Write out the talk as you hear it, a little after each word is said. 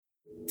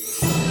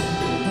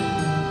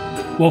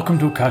Welcome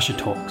to Akasha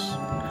Talks,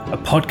 a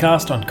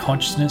podcast on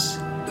consciousness,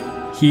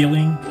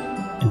 healing,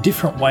 and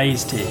different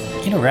ways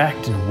to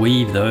interact and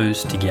weave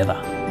those together,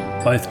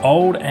 both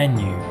old and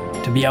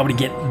new, to be able to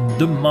get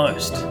the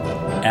most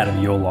out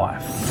of your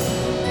life.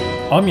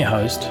 I'm your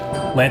host,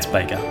 Lance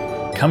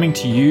Baker, coming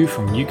to you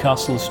from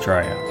Newcastle,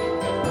 Australia.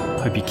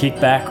 Hope you kick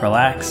back,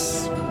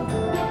 relax,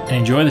 and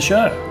enjoy the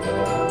show.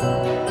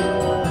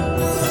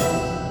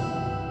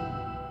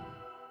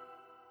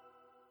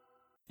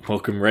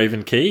 Welcome,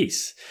 Raven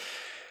Keys.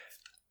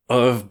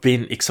 I've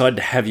been excited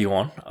to have you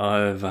on.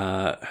 I've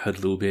heard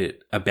a little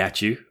bit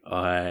about you.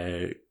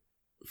 I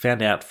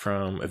found out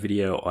from a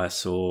video I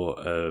saw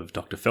of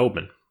Dr.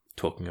 Feldman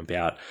talking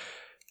about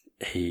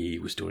he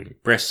was doing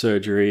breast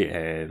surgery,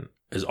 and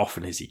as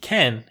often as he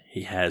can,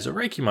 he has a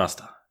Reiki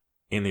master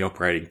in the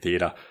operating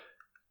theatre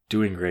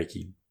doing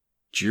Reiki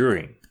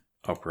during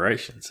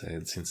operations.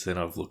 And since then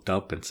I've looked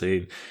up and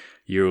seen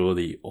you're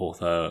the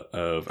author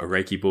of a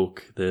Reiki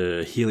book,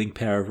 The Healing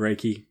Power of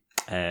Reiki,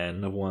 and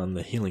another one,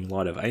 The Healing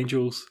Light of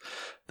Angels,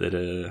 that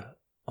are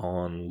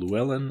on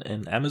Llewellyn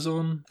and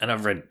Amazon. And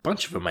I've read a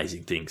bunch of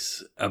amazing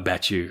things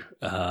about you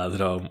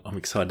that I'm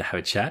excited to have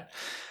a chat.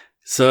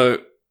 So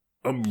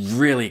I'm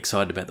really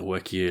excited about the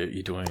work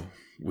you're doing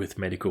with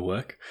medical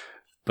work,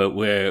 but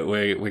we're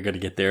going to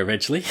get there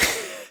eventually.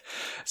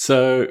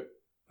 So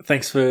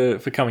thanks for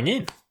coming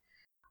in.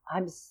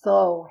 I'm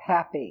so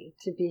happy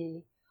to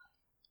be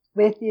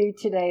with you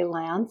today,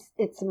 Lance.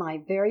 It's my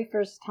very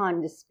first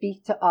time to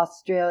speak to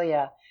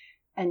Australia.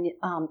 And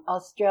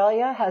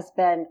Australia has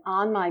been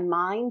on my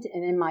mind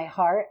and in my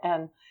heart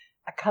and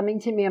coming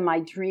to me in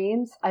my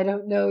dreams. I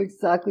don't know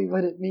exactly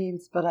what it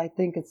means, but I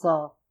think it's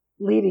all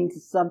leading to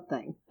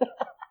something.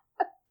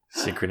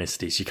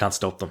 Synchronicities, you can't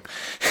stop them.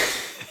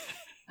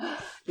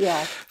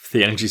 Yeah. If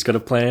the energy's got a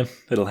plan,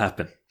 it'll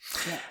happen.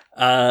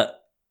 Yeah.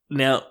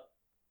 Now,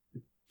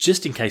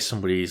 just in case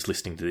somebody is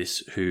listening to this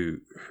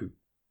who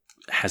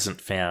hasn't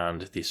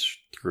found this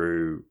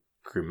through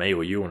me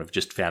or you and have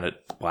just found it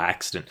by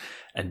accident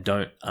and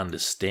don't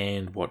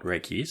understand what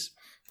Reiki is,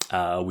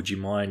 would you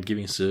mind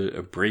giving us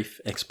a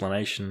brief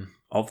explanation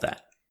of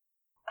that?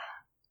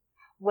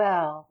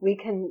 Well, we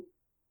can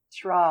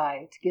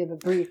try to give a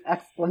brief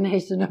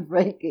explanation of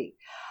Reiki.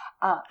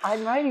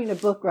 I'm writing a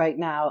book right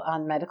now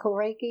on Medical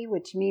Reiki,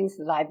 which means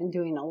that I've been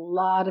doing a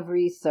lot of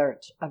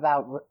research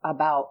about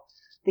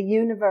the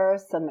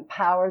universe and the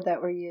power that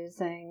we're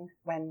using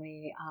when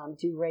we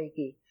do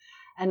Reiki.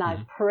 And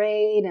I've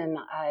prayed and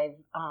I've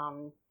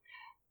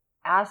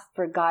asked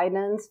for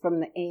guidance from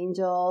the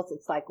angels.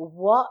 It's like,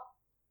 what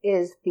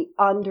is the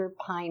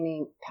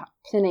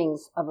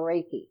underpinnings of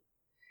Reiki?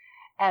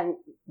 And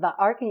the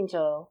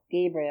Archangel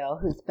Gabriel,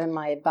 who's been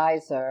my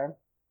advisor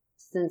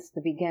since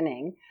the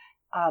beginning,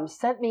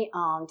 sent me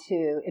on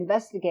to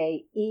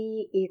investigate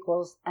E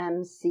equals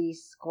MC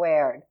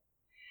squared.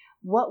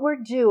 What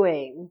we're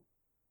doing,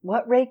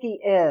 what Reiki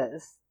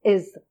is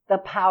the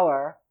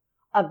power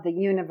of the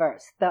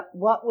universe,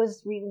 what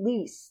was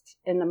released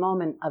in the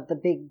moment of the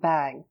Big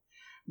Bang.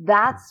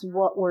 That's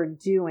what we're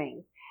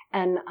doing.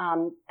 And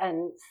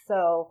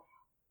so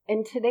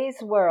in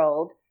today's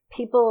world,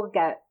 people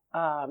get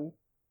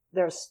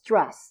there's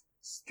stress.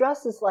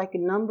 Stress is like a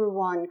number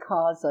one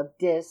cause of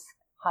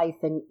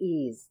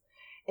dis-ease.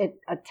 It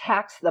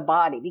attacks the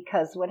body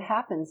because what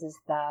happens is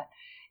that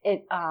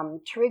it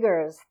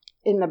triggers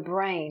in the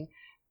brain.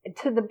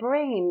 To the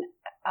brain,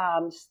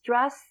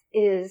 stress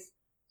is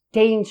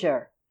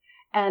danger.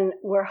 And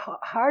we're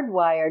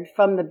hardwired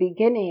from the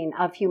beginning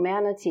of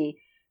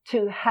humanity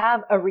to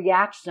have a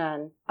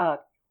reaction, a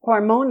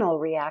hormonal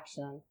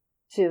reaction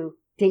to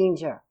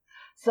danger.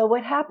 So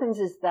what happens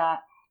is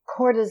that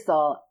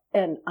cortisol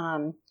and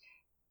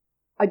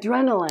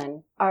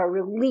adrenaline are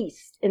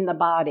released in the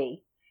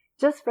body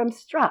just from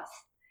stress.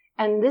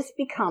 And this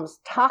becomes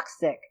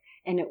toxic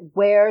and it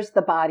wears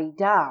the body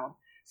down.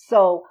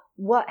 So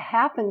what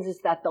happens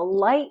is that the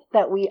light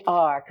that we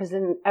are, because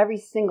in every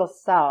single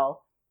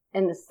cell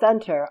in the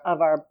center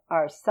of our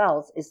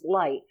cells is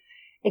light,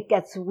 it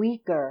gets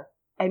weaker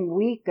and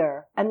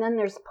weaker. And then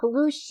there's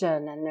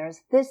pollution and there's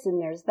this and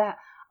there's that.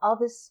 All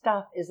this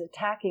stuff is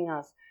attacking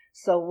us.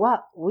 So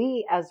what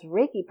we as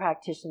Reiki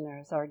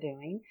practitioners are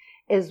doing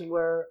is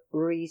we're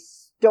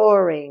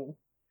restoring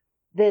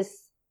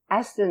this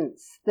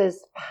essence,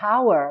 this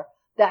power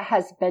that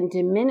has been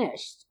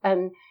diminished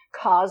and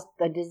caused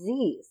the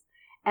disease.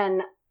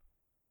 And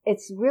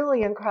it's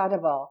really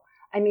incredible.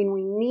 I mean,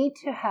 we need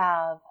to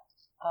have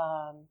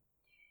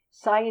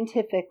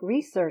scientific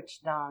research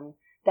done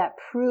that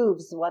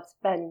proves what's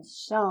been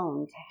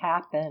shown to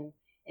happen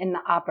in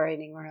the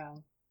operating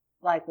room,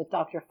 like with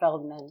Dr.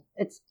 Feldman.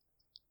 It's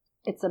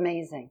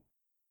amazing.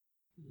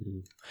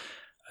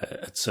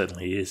 It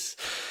certainly is.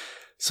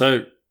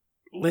 So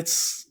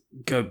let's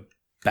go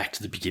back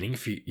to the beginning,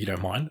 if you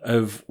don't mind,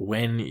 of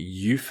when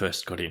you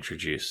first got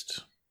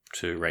introduced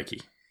to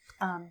Reiki.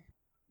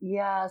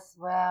 Yes,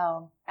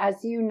 well,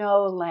 as you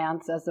know,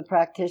 Lance, as a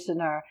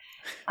practitioner,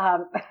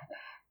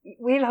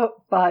 we don't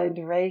find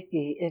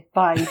Reiki, it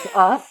finds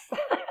us.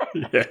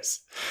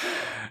 Yes.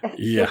 It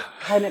Yeah. just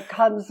kind of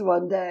comes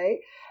one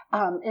day.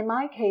 In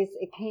my case,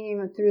 it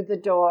came through the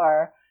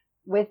door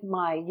with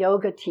my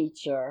yoga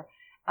teacher.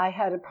 I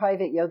had a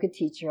private yoga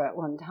teacher at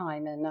one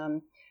time,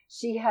 and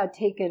she had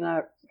taken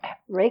a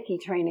Reiki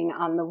training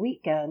on the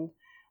weekend.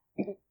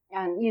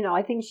 And,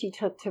 I think she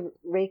took to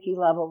Reiki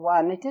level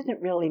 1. It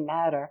didn't really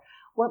matter.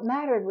 What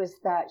mattered was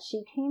that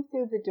she came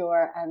through the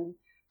door and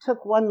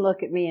took one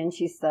look at me and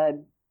she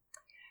said,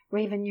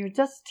 "Raven, you're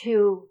just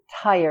too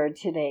tired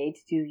today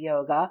to do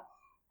yoga."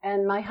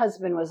 And my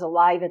husband was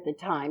alive at the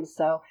time,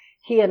 so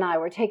he and I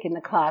were taking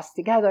the class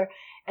together.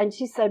 And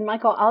she said,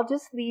 "Michael, I'll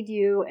just lead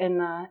you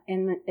in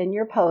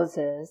your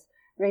poses.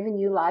 Raven,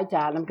 you lie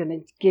down. I'm going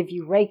to give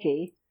you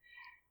Reiki."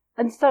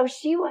 And so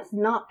she was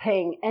not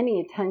paying any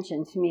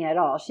attention to me at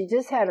all. She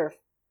just had her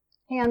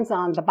hands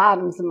on the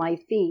bottoms of my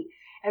feet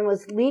and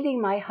was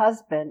leading my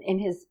husband in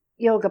his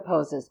yoga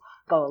poses.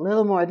 Go a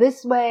little more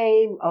this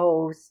way.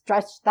 Oh,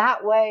 stretch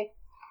that way.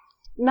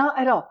 Not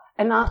at all.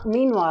 And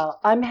meanwhile,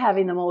 I'm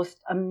having the most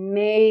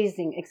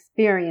amazing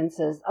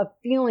experiences of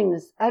feeling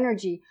this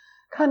energy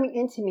coming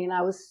into me. And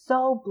I was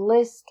so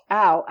blissed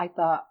out. I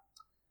thought,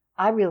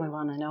 I really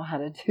want to know how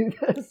to do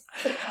this.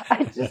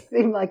 It just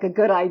seemed like a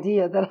good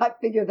idea that I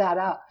figured that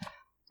out.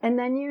 And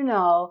then,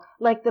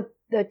 like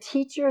the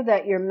teacher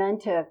that you're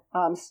meant to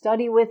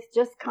study with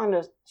just kind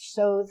of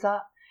shows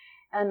up.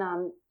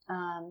 And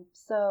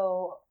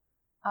so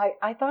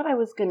I thought I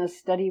was going to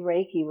study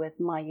Reiki with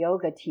my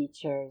yoga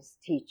teacher's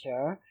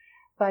teacher,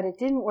 but it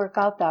didn't work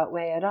out that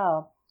way at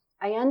all.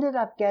 I ended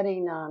up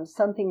getting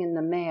something in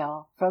the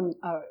mail from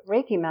a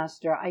Reiki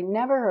master I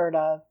never heard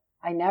of.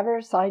 I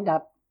never signed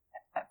up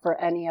for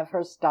any of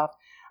her stuff.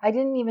 I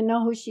didn't even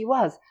know who she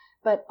was.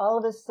 But all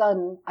of a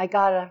sudden, I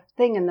got a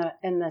thing in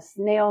the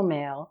snail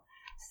mail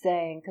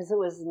saying, because it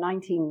was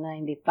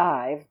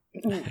 1995,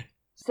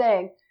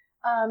 saying,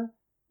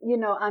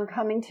 I'm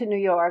coming to New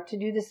York to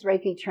do this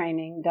Reiki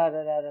training,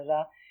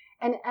 da-da-da-da-da.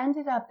 And it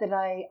ended up that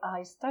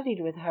I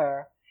studied with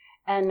her.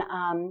 And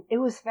it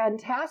was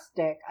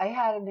fantastic. I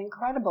had an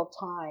incredible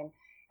time.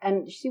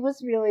 And she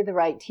was really the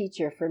right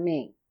teacher for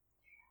me.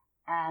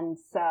 And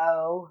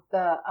so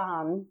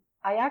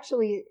I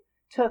actually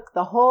took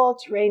the whole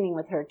training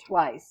with her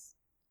twice.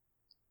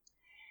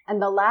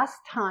 And the last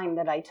time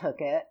that I took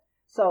it,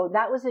 so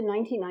that was in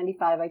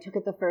 1995, I took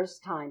it the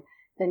first time.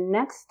 The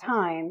next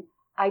time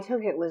I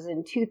took it was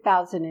in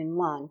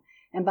 2001.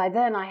 And by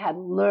then I had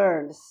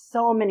learned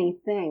so many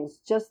things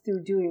just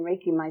through doing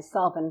Reiki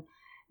myself. And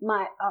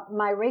my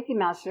Reiki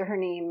master, her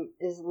name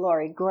is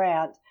Lori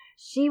Grant,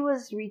 she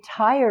was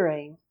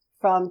retiring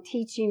from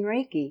teaching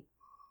Reiki.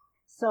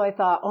 So I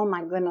thought, oh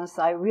my goodness,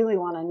 I really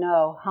want to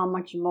know how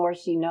much more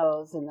she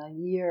knows in the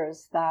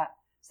years that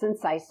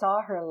since I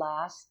saw her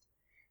last.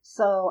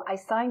 So I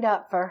signed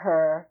up for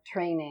her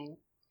training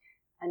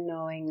and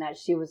knowing that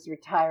she was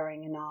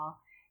retiring and all.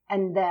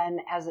 And then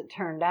as it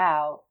turned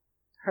out,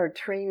 her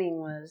training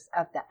was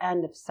at the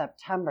end of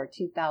September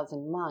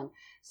 2001.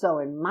 So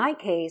in my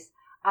case,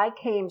 I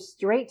came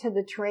straight to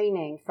the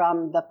training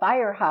from the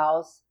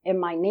firehouse in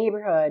my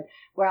neighborhood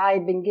where I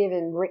had been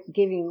giving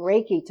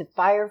Reiki to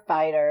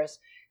firefighters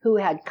who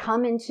had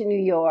come into New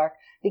York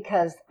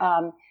because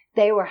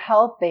they were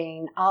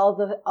helping all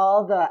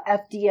the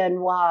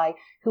FDNY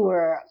who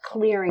were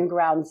clearing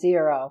Ground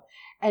Zero.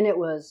 And it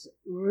was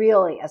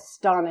really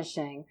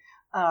astonishing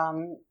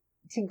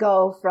to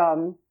go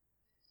from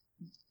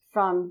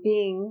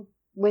being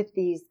with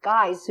these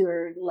guys who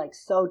are like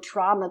so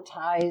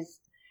traumatized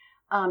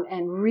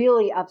and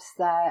really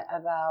upset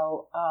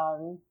about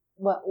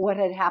what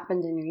had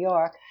happened in New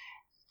York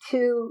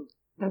to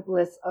the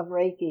bliss of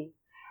Reiki.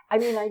 I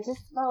mean, I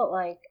just felt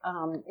like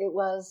it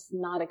was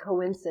not a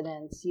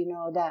coincidence,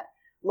 that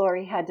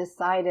Lori had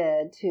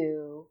decided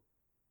to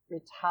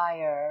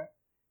retire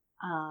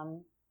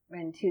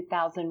in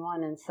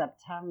 2001 in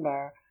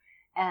September.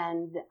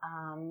 And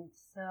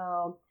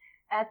so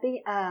at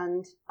the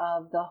end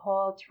of the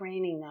whole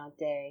training that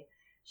day,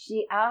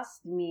 she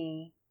asked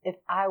me if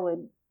I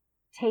would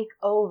take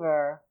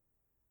over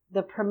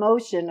the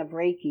promotion of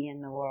Reiki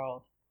in the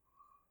world.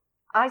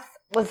 I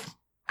was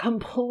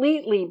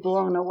completely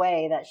blown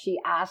away that she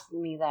asked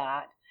me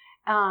that.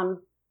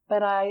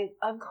 But I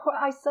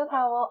said,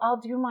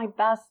 I'll do my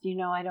best.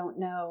 I don't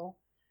know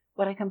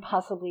what I can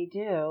possibly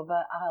do,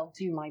 but I'll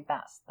do my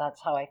best.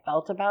 That's how I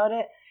felt about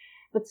it.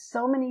 But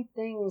so many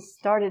things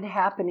started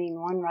happening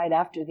one right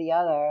after the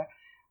other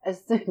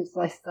as soon as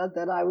I said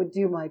that I would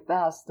do my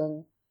best.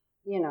 And,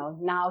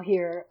 now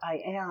here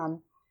I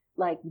am,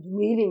 like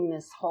leading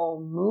this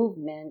whole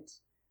movement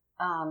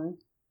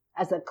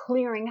as a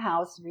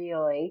clearinghouse,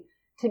 really,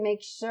 to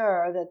make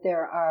sure that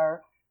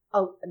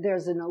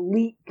there's an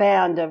elite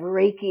band of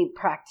Reiki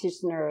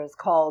practitioners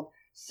called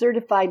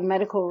Certified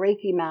Medical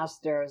Reiki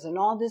Masters. And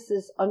all this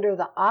is under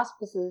the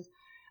auspices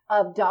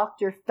of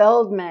Dr.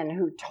 Feldman,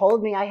 who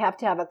told me I have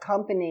to have a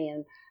company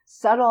and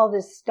set all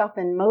this stuff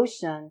in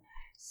motion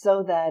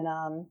so that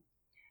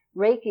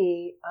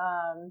Reiki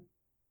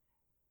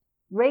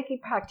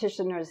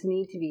practitioners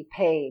need to be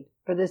paid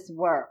for this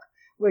work.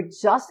 We're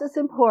just as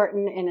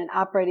important in an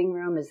operating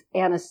room as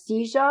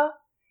anesthesia.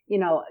 You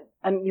know,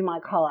 you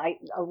might call it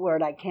a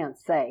word I can't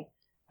say.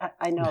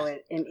 I know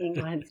it in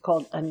England it's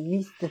called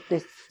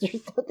anesthetist or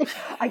something.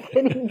 I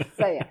can't even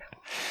say it.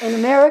 In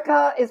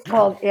America, it's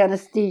called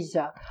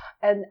anesthesia,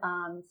 and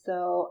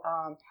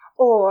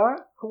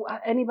or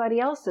anybody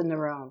else in the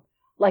room,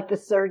 like the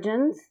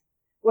surgeons.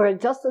 We're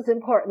just as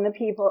important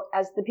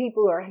as the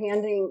people who are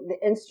handing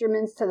the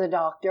instruments to the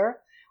doctor.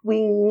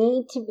 We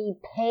need to be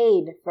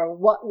paid for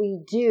what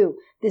we do.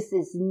 This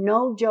is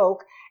no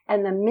joke.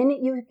 And the minute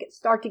you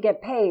start to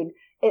get paid,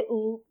 it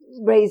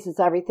raises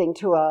everything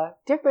to a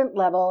different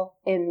level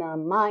in the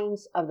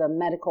minds of the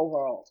medical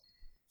world.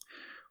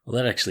 Well,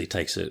 that actually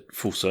takes it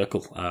full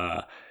circle.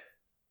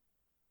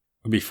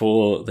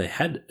 Before they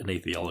had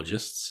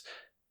anesthesiologists,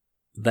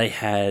 they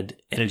had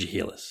energy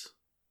healers.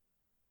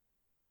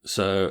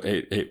 So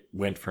it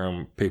went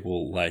from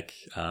people like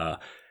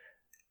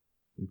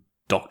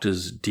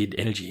doctors did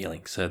energy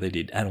healing. So they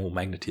did animal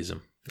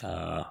magnetism,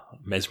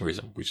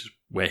 mesmerism, which is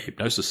where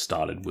hypnosis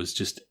started, was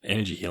just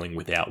energy healing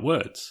without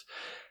words.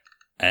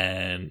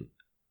 And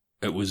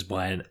it was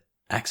by an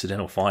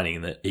accidental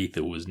finding that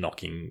ether was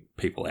knocking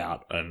people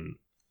out and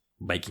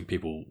making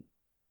people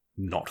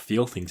not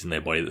feel things in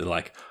their body. They're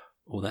like,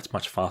 oh, that's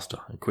much faster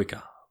and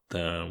quicker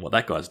than what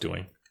that guy's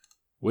doing.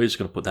 We're just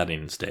going to put that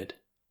in instead.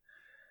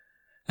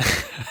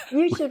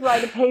 You should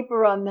write a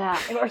paper on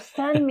that or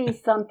send me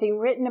something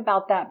written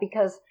about that,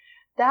 because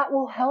that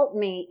will help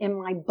me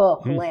in my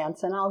book,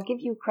 Lance, and I'll give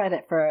you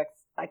credit for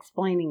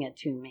explaining it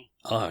to me.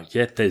 Oh,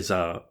 yeah, there's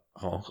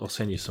I'll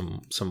send you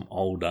some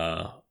old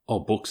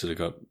books that have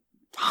got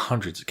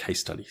hundreds of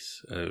case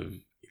studies of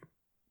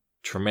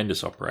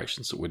tremendous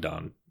operations that were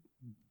done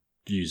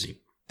using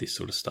this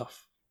sort of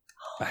stuff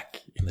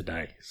back in the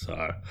day.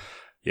 So,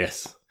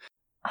 yes.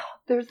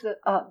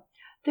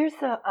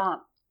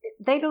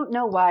 They don't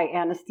know why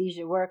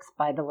anesthesia works,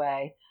 by the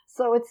way.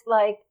 So it's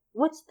like,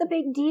 what's the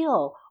big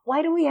deal?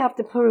 Why do we have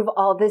to prove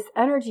all this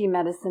energy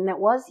medicine that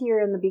was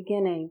here in the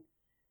beginning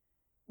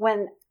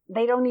when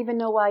they don't even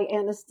know why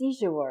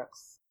anesthesia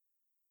works?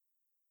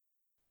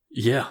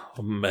 Yeah,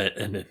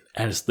 and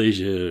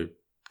anesthesia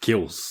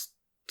kills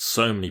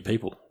so many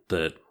people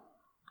that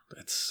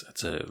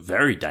it's a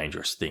very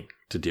dangerous thing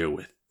to deal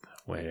with,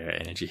 where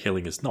energy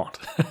healing is not.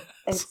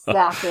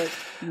 Exactly.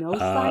 No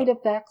side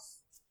effects.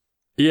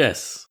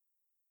 Yes.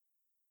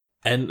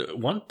 And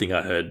one thing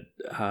I heard,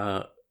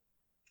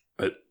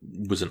 it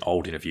was an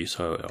old interview,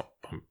 so it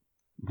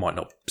might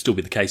not still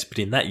be the case, but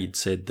in that you'd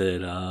said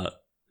that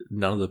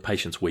none of the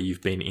patients where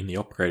you've been in the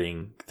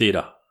operating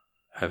theatre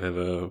have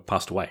ever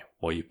passed away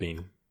while you've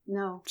been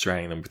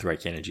surrounding them with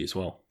Reiki energy as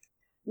well.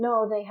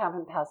 No, they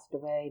haven't passed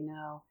away,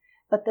 no.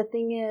 But the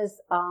thing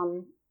is,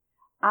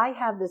 I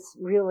have this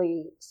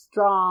really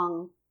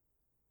strong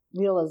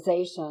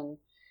realization.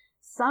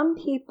 Some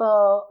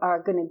people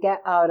are going to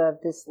get out of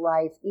this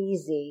life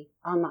easy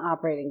on the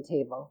operating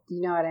table. Do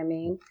you know what I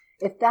mean?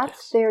 If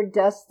that's their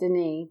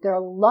destiny, they're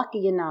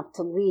lucky enough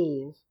to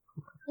leave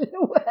in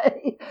a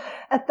way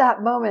at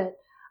that moment.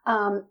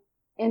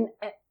 And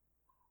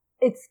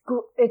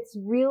it's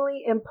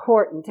really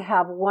important to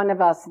have one of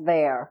us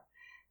there,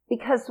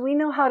 because we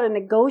know how to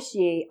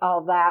negotiate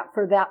all that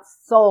for that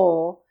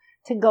soul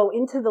to go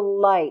into the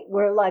light.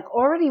 We're like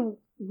already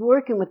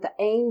working with the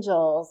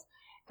angels.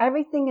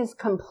 Everything is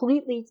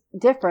completely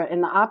different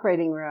in the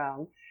operating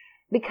room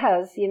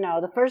because,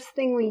 the first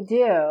thing we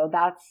do,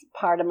 that's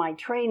part of my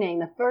training,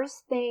 the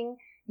first thing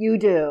you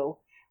do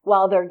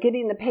while they're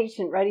getting the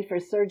patient ready for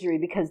surgery,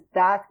 because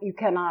that you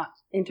cannot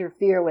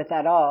interfere with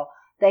at all.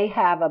 They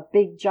have a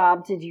big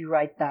job to do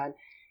right then,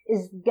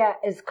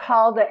 is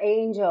call the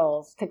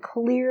angels to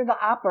clear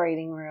the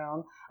operating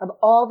room of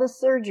all the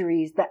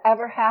surgeries that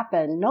ever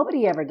happened.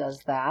 Nobody ever does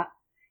that.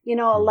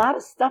 A lot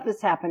of stuff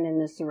has happened in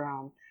this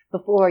room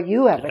before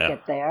you ever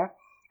get there.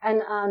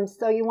 And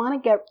so you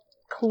want to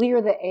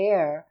clear the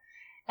air.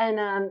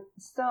 And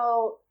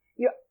so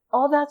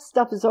all that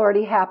stuff is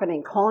already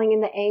happening, calling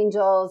in the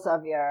angels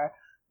of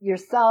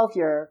yourself,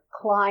 your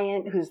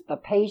client, who's the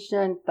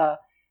patient,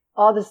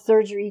 all the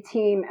surgery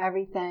team,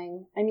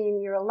 everything. I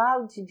mean, you're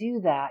allowed to do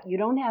that. You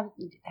don't have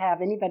to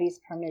have anybody's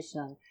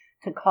permission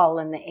to call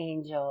in the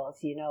angels.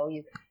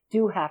 You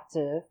do have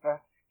to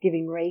for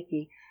giving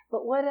Reiki.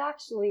 But what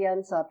actually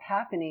ends up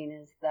happening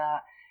is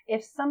that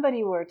if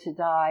somebody were to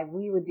die,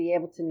 we would be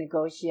able to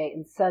negotiate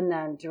and send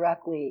them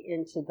directly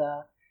into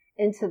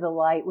the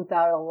light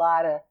without a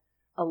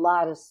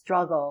lot of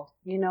struggle,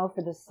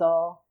 for the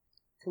soul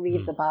to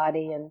leave the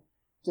body and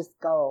just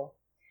go.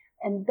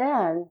 And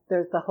then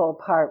there's the whole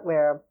part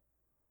where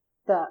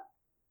the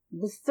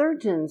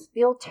surgeons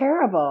feel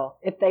terrible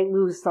if they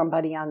lose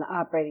somebody on the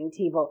operating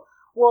table.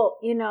 Well,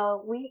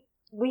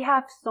 we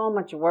have so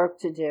much work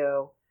to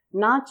do,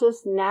 not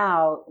just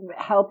now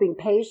helping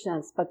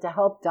patients, but to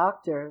help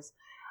doctors.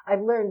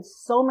 I've learned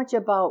so much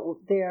about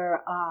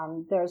their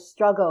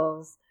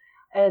struggles,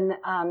 and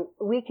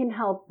we can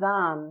help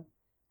them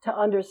to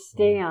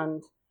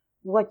understand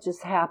what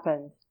just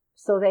happened,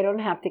 so they don't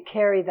have to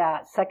carry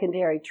that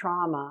secondary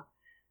trauma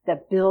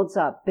that builds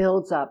up,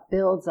 builds up,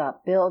 builds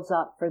up, builds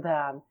up for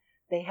them.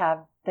 They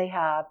have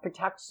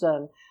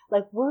protection.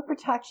 Like, we're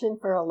protection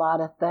for a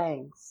lot of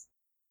things.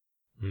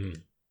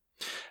 Mm.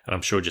 And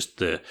I'm sure just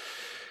the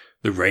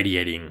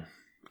radiating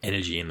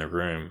energy in the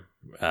room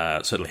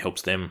certainly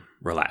helps them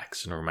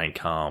relax and remain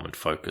calm and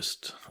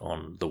focused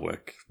on the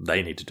work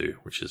they need to do,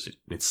 which is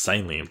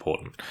insanely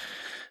important.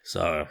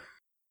 So,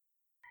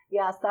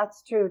 yes,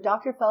 that's true.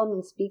 Dr.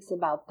 Feldman speaks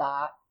about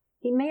that.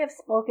 He may have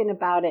spoken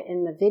about it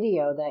in the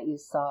video that you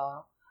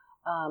saw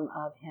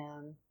of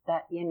him,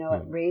 that,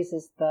 it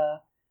raises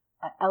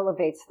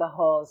elevates the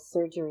whole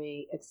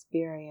surgery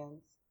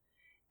experience.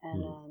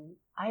 And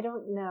I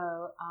don't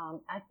know.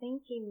 I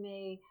think he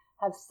may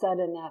have said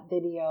in that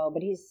video,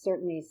 but he's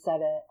certainly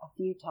said it a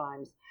few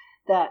times,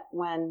 that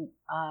when,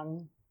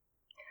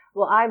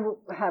 I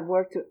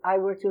worked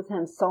with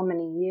him so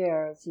many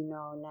years,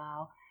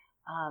 now,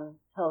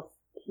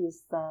 he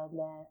said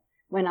that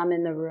when I'm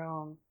in the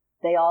room,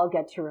 they all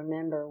get to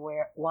remember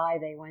why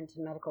they went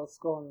to medical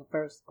school in the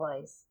first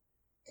place,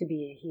 to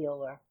be a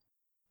healer.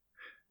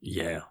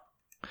 Yeah.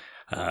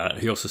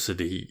 He also said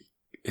he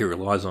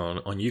relies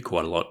on you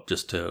quite a lot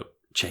just to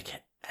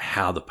check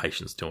how the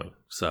patient's doing.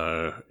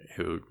 So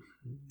he'll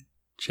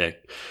check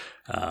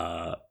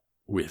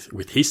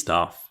with his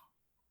staff,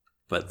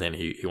 but then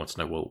he wants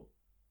to know, well,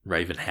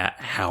 Raven,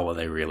 how are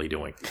they really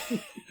doing?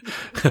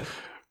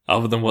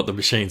 Other than what the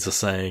machines are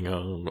saying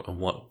on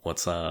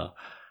what's the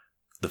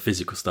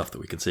physical stuff that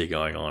we can see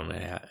going on,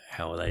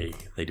 how are they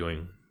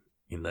doing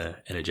in the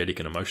energetic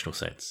and emotional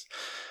sense?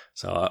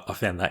 So I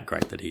found that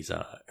great that he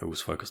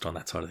was focused on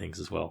that side of things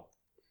as well.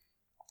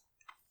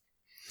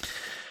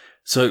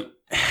 So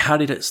how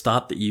did it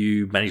start that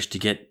you managed to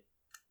get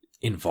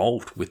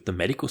involved with the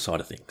medical side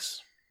of things?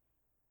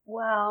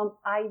 Well,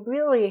 I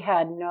really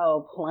had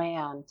no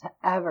plan to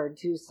ever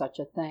do such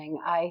a thing.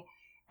 I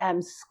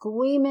am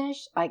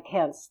squeamish. I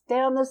can't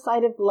stand the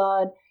sight of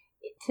blood.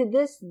 To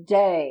this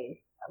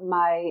day,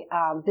 my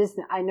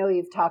business, I know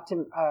you've talked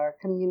to or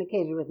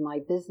communicated with my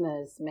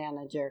business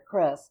manager,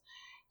 Chris.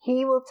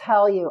 He will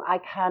tell you, I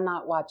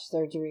cannot watch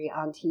surgery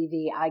on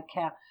TV. I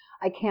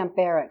can't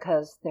bear it,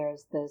 because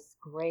there's this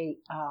great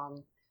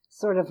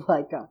sort of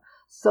like a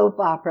soap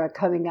opera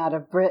coming out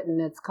of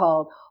Britain. It's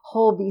called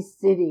Holby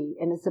City,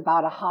 and it's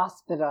about a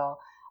hospital,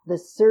 the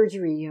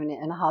surgery unit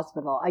in a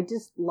hospital. I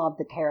just love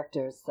the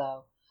characters,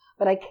 though.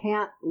 But I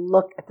can't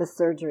look at the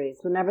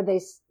surgeries. Whenever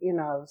they,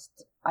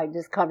 I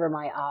just cover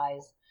my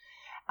eyes.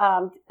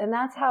 And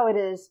that's how it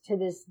is to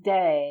this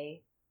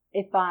day.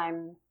 If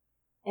I'm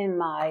in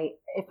my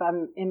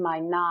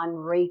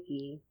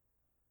non-Reiki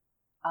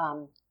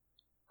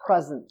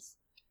presence,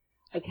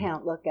 I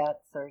can't look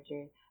at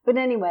surgery. But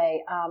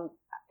anyway,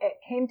 it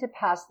came to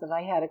pass that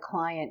I had a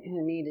client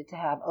who needed to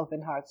have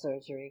open heart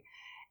surgery.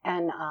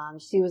 And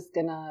she was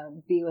going to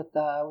be with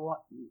the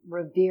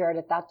revered,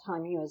 at that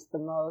time, he was the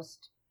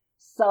most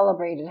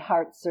celebrated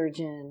heart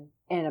surgeon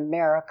in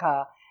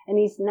America. And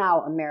he's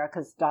now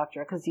America's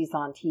doctor because he's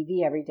on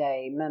TV every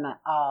day, Mehmet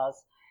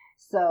Oz.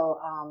 So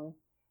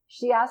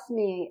she asked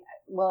me,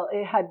 well,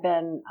 it had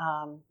been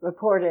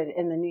reported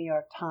in the New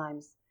York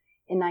Times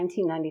in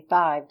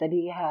 1995 that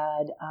he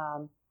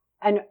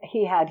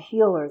had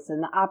healers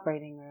in the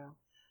operating room.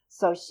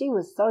 So she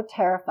was so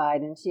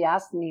terrified, and she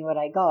asked me would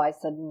I go. I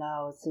said,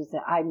 no, Susan,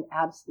 I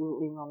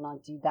absolutely will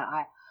not do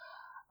that.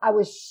 I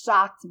was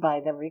shocked by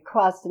the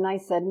request, and I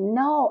said,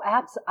 no,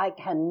 I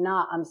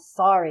cannot. I'm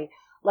sorry.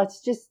 Let's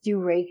just do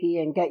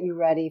Reiki and get you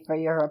ready for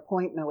your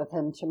appointment with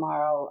him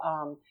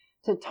tomorrow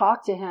to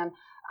talk to him.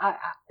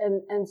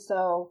 And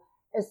so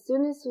as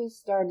soon as we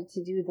started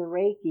to do the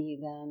Reiki,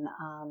 then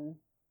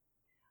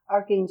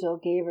Archangel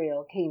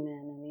Gabriel came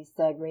in and he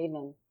said,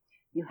 Raven,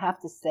 you have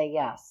to say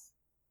yes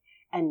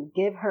and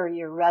give her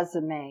your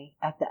resume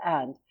at the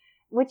end,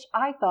 which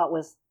I thought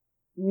was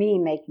me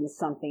making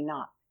something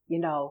up,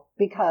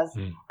 because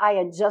I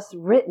had just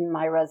written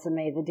my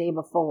resume the day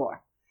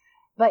before.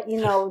 But,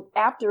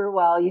 after a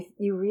while,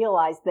 you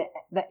realize that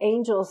the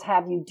angels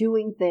have you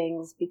doing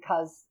things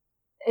because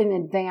in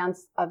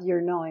advance of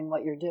your knowing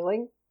what you're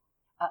doing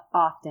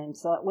often.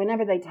 So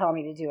whenever they tell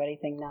me to do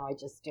anything now, I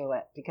just do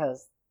it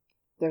because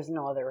there's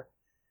no other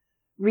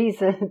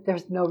reason.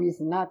 There's no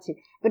reason not to.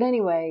 But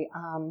anyway,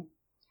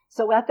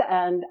 so at the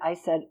end, I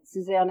said,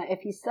 Susanna,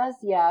 if he says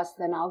yes,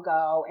 then I'll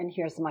go, and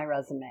here's my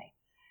resume.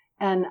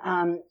 And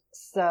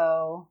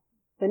so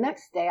the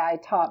next day, I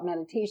taught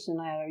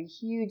meditation. I had a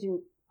huge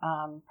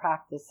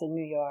practice in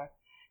New York,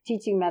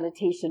 teaching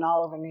meditation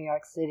all over New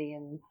York City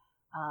and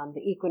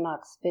the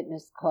Equinox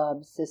Fitness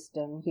Club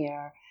system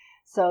here.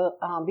 So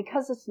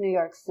because it's New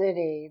York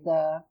City,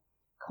 the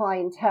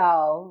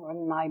clientele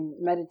in my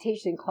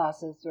meditation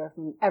classes were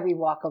from every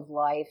walk of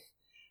life,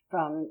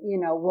 from,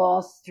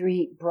 Wall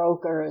Street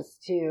brokers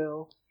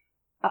to...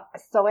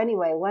 so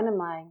anyway, one of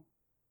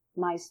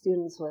my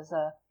students was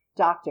a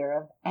doctor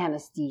of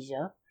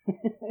anesthesia.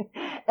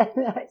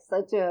 And I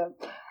said to him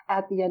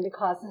at the end of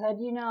class, I said,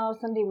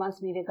 somebody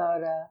wants me to go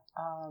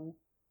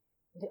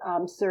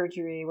to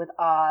surgery with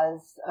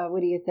Oz.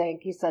 What do you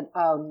think? He said,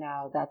 oh,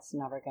 no, that's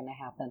never going to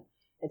happen.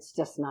 It's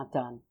just not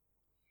done.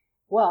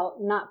 Well,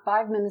 not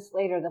 5 minutes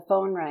later, the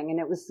phone rang, and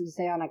it was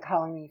Susanna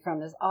calling me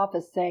from his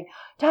office saying,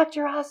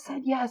 Dr. Oz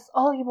said yes.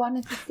 All he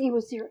wanted to see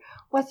was your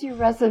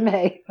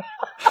resume.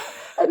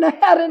 And I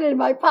had it in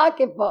my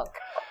pocketbook.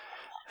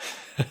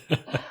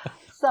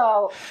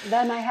 So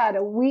then I had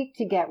a week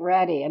to get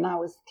ready, and I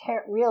was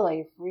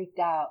really freaked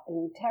out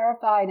and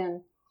terrified.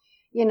 And,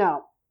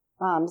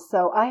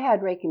 so I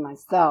had Reiki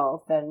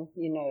myself, and,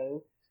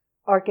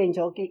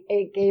 Archangel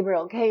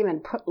Gabriel came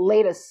and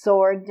laid a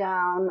sword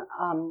down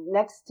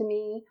next to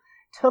me,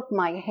 took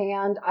my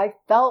hand. I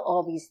felt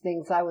all these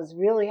things. I was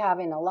really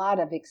having a lot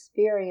of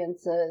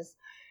experiences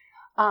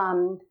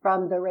from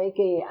the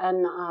Reiki.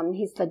 And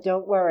he said,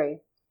 don't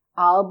worry,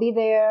 I'll be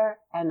there,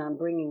 and I'm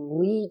bringing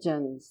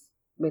legions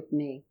with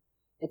me.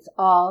 It's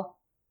all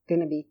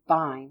going to be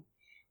fine.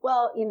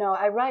 Well,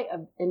 I write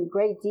in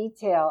great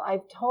detail.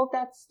 I've told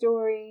that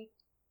story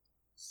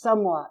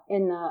somewhat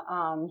in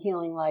the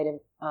healing light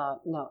of,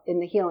 in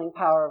the healing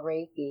power of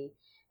Reiki,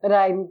 but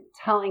I'm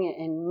telling it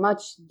in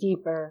much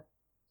deeper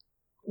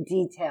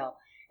detail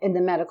in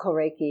the Medical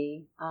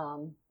Reiki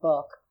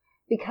book,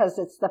 because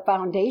it's the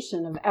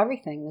foundation of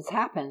everything that's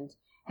happened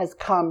has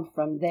come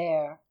from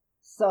there.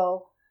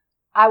 So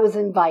I was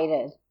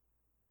invited.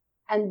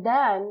 And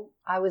then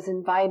I was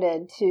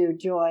invited to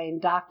join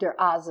Dr.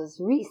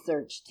 Oz's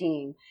research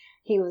team.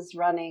 He was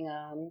running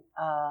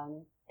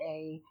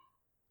a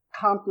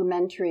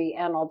complementary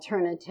and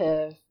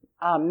alternative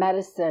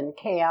medicine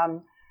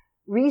CAM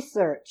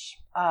research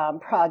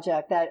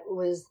project that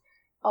was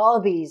all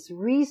these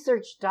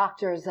research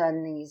doctors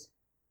and these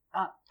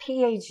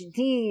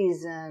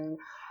PhDs and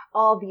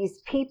all these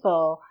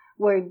people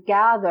would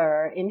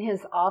gather in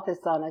his office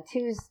on a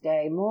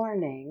Tuesday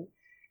morning.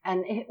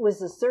 And it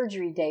was a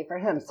surgery day for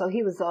him, so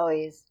he was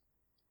always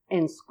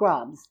in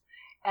scrubs.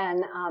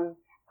 And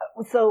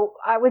so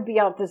I would be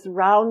at this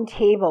round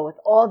table with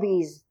all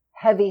these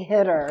heavy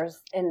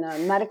hitters in the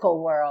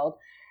medical world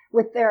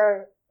with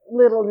their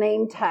little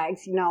name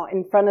tags,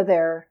 in front of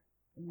their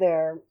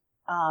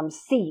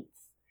seats.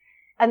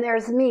 And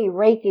there's me,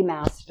 Reiki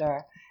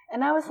Master.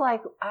 And I was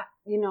like,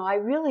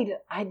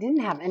 I didn't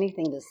have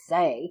anything to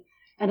say.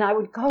 And I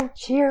would go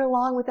cheer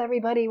along with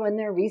everybody when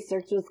their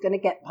research was going to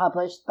get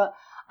published. But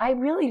I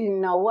really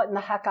didn't know what in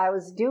the heck I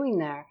was doing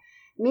there.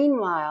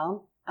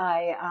 Meanwhile,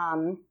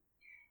 I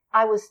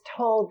was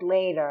told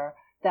later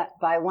that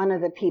by one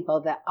of the people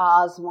that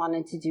Oz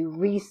wanted to do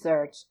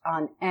research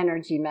on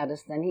energy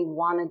medicine. He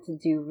wanted to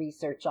do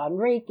research on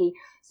Reiki.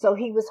 So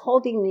he was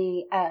holding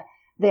me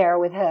there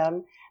with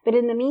him. But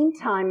in the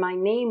meantime, my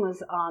name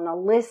was on a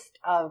list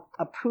of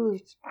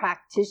approved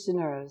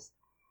practitioners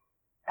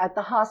at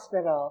the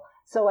hospital.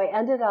 So I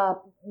ended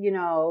up,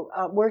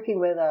 working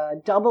with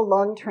a double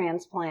lung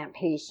transplant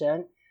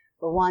patient,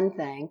 for one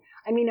thing.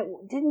 I mean, it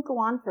didn't go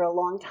on for a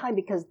long time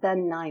because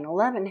then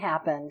 9/11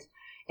 happened.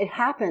 It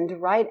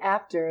happened right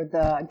after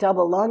the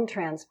double lung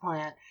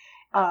transplant.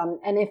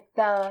 And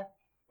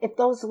if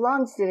those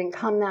lungs didn't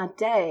come that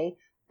day,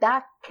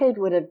 that kid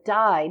would have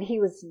died. He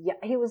was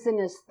in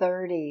his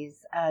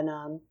 30s,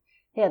 and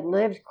he had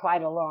lived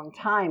quite a long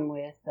time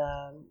with,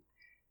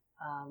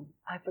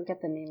 I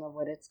forget the name of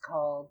what it's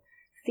called.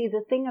 See,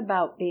 the thing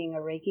about being a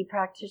Reiki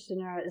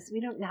practitioner is we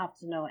don't have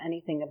to know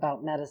anything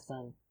about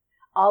medicine.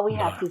 All we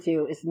have to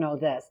do is know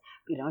this.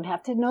 We don't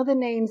have to know the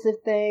names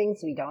of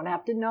things. We don't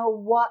have to know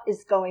what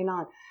is going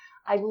on.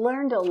 I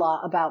learned a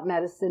lot about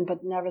medicine,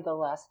 but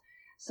nevertheless.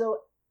 So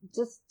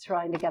just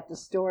trying to get the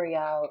story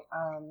out,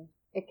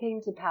 it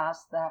came to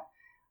pass that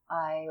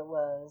I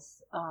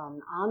was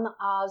on the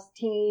Oz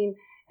team,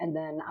 and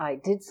then I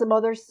did some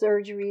other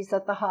surgeries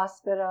at the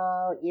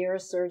hospital, ear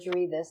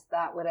surgery, this,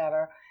 that,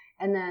 whatever.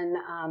 And then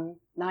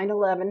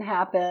 9/11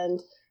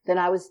 happened. Then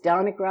I was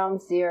down at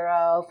ground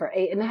zero for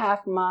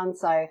 8.5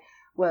 months. I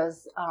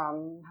was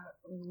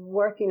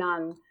working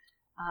on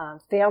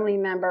family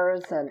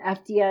members and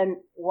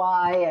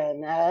FDNY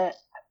and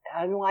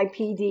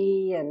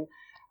NYPD and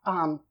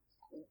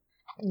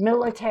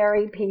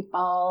military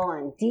people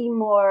and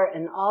DMOR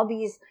and all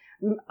these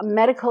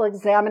medical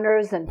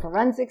examiners and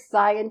forensic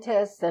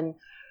scientists. And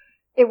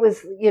it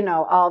was,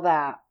 all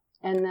that.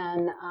 And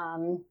then,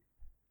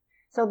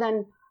 so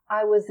then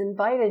I was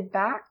invited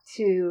back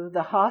to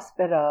the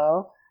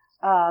hospital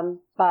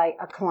by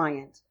a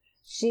client.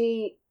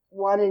 She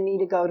wanted me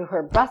to go to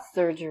her breast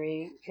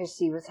surgery because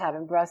she was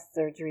having breast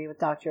surgery with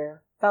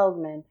Dr.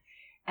 Feldman.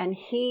 And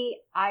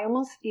I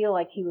almost feel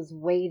like he was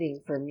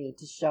waiting for me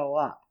to show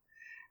up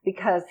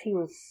because he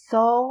was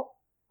so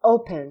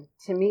open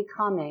to me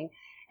coming.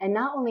 And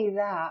not only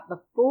that,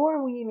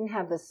 before we even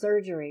had the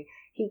surgery,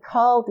 he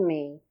called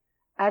me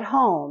at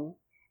home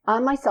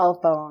on my cell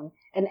phone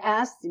and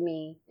asked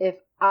me if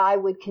I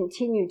would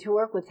continue to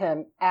work with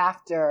him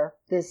after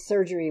this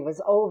surgery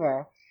was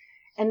over.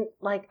 And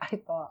I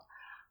thought,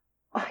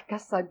 I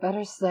guess I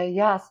better say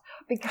yes,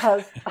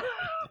 because,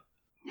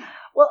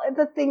 well,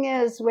 the thing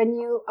is, when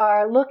you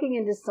are looking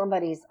into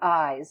somebody's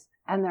eyes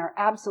and they're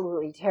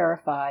absolutely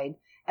terrified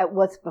at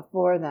what's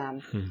before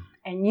them,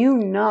 and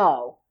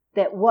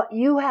that what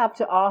you have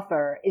to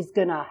offer is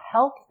going to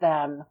help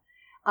them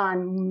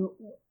on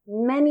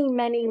many,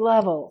 many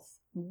levels,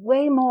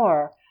 way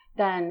more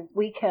than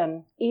we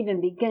can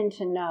even begin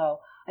to know.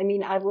 I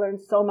mean, I've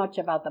learned so much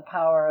about the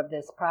power of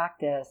this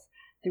practice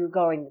through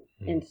going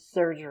into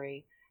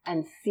surgery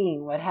and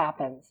seeing what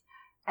happens,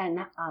 and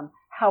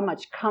how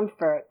much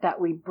comfort that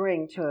we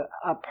bring to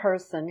a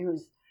person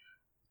who's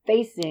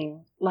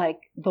facing like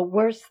the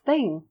worst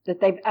thing that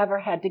they've ever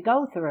had to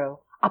go through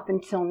up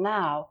until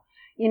now.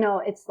 You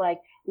know, it's like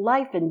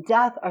life and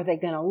death. Are they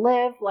going to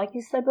live? Like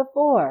you said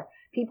before,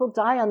 people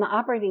die on the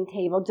operating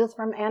table just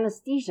from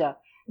anesthesia.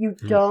 You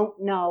don't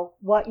know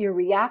what your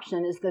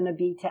reaction is going to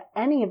be to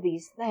any of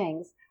these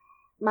things.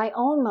 My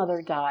own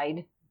mother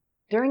died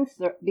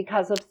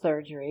because of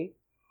surgery,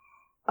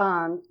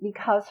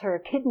 because her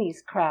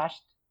kidneys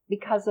crashed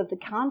because of the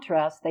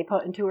contrast they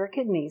put into her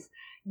kidneys.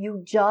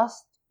 You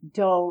just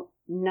don't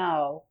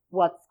know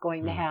what's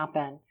going to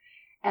happen.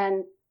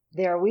 And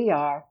there we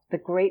are, the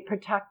great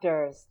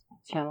protectors,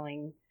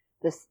 channeling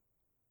this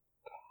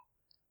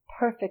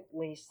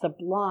perfectly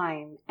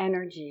sublime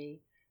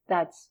energy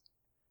that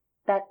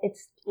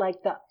it's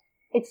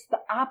the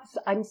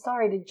opposite. I'm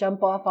sorry to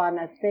jump off on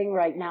a thing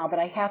right now, but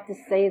I have to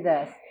say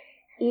this.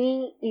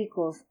 E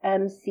equals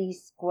MC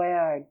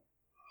squared.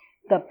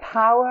 The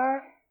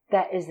power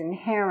that is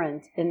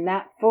inherent in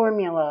that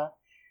formula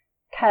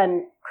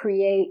can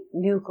create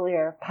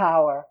nuclear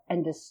power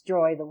and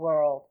destroy the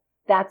world.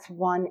 That's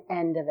one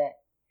end of it.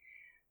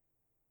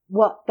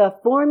 What the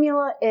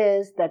formula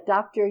is that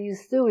Dr.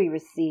 Usui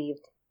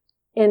received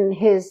in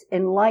his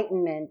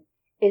enlightenment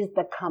is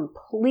the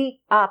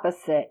complete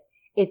opposite.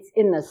 It's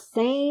in the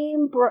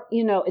same,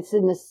 it's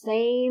in the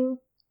same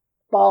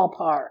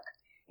ballpark.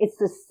 It's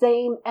the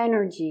same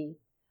energy.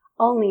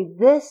 Only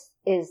this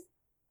is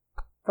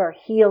for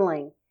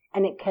healing,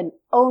 and it can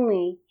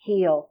only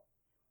heal.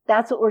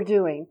 That's what we're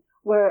doing.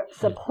 We're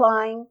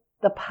supplying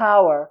the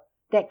power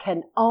that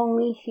can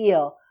only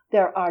heal.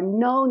 There are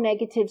no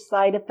negative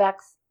side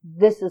effects.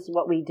 This is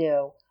what we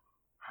do.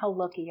 How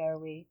lucky are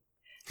we?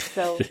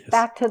 So Yes.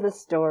 Back to the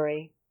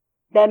story.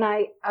 Then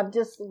I've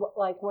just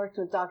worked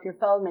with Dr.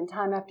 Feldman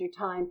time after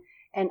time,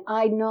 and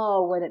I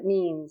know what it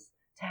means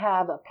to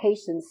have a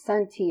patient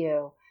sent to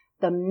you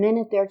the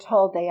minute they're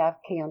told they have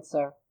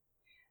cancer.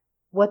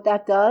 What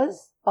that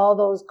does, all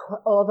those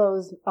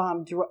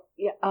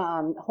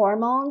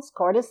hormones,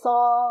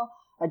 cortisol,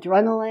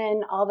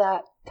 adrenaline, all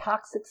that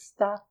toxic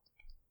stuff,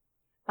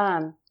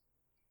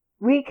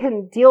 we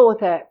can deal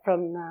with it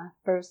from the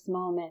first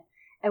moment.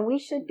 And we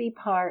should be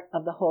part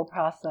of the whole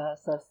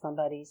process of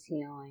somebody's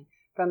healing,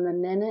 from the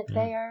minute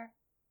they are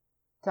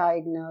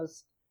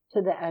diagnosed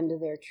to the end of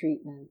their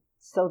treatment,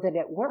 so that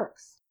it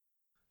works.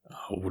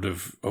 I would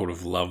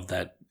have loved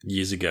that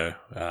years ago.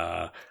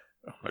 I'm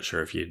not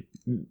sure if you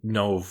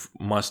know of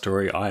my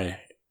story. I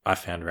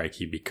found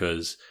Reiki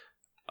because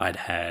I'd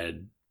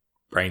had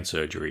brain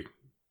surgery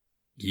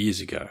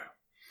years ago,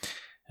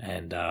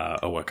 and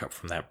I woke up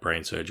from that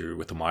brain surgery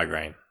with a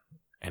migraine,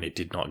 and it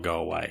did not go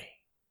away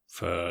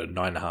for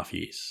 9.5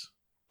 years.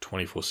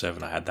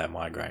 24/7 I had that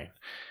migraine,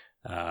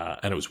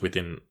 and it was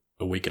within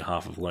a week and a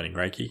half of learning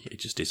Reiki. It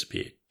just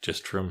disappeared,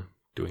 just from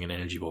doing an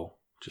energy ball,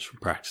 just from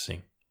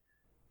practicing.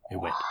 It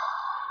went.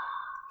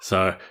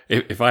 So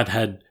if I'd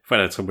had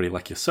somebody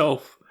like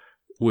yourself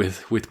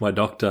with my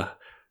doctor,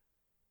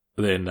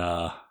 then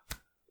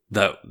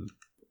that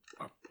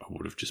I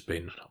would have just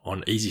been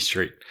on easy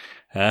street.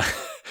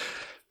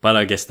 But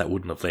I guess that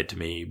wouldn't have led to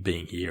me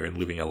being here and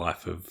living a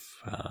life of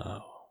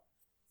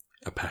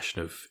a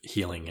passion of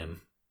healing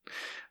and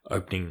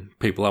opening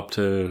people up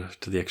to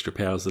the extra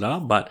powers that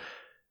are. But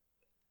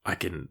I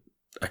can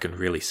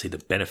really see the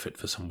benefit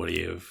for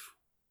somebody of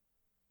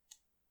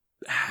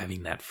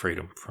having that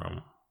freedom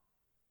from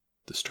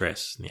the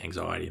stress and the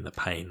anxiety and the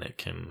pain that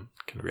can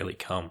really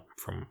come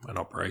from an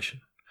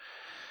operation.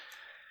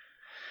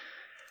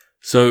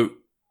 So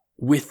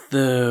with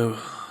the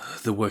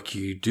work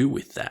you do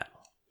with that,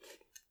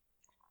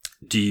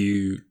 do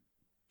you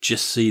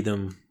just see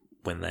them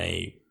when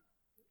they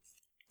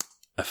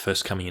are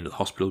first coming into the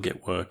hospital,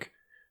 get work?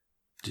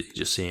 Do you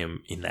just see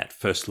them in that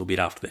first little bit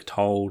after they're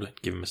told,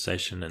 give them a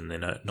session, and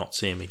then not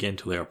see them again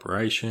till their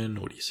operation?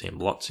 Or do you see them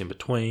lots in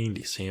between?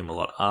 Do you see them a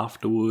lot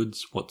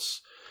afterwards?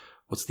 What's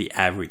the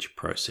average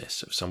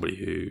process of somebody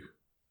who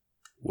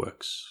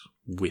works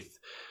with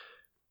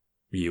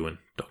you and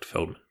Dr.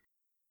 Feldman?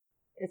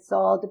 It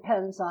all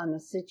depends on the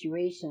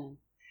situation.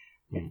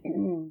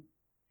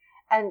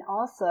 And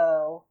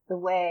also the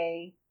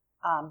way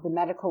the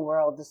medical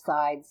world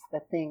decides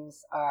that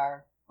things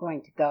are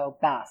going to go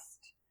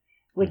best,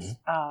 which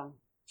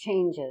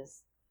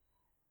changes,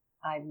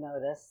 I've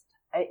noticed.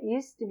 It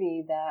used to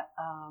be that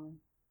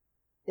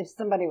if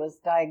somebody was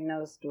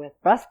diagnosed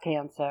with breast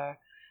cancer,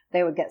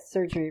 they would get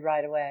surgery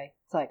right away.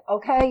 It's like,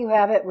 okay, you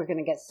have it. We're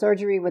going to get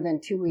surgery within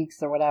 2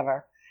 weeks or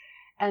whatever.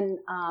 And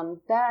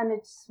then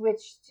it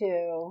switched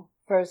to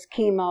first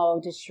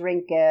chemo to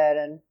shrink it,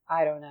 and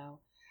I don't know.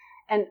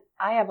 And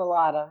I have a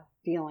lot of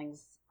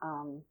feelings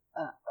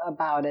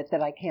about it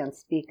that I can't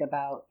speak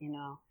about,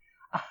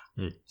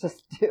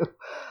 just do.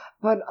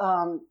 But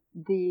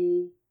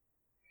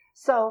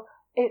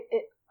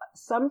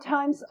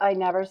sometimes I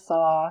never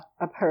saw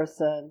a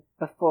person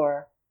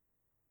before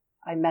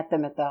I met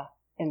them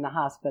in the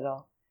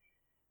hospital.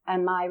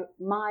 And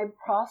my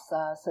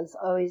process has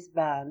always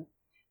been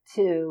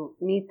to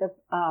meet the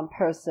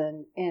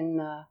person in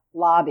the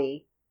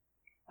lobby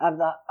of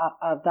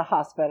the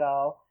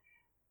hospital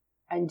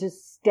and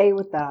just stay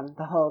with them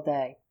the whole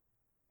day.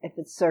 If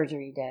it's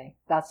surgery day,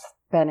 that's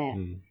been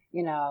it,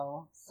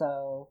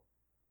 so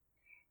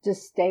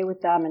just stay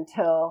with them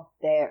until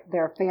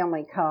their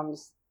family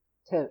comes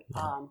to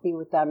be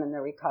with them in the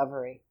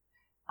recovery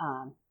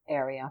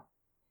area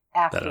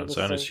after that on its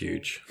own is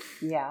huge.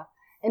 Yeah.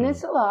 And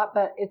it's a lot,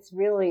 but it's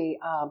really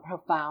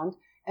profound.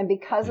 And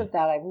because of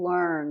that, I've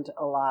learned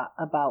a lot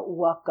about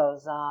what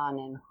goes on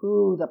and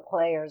who the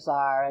players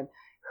are and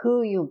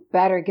who you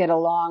better get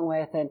along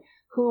with and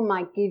who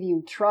might give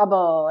you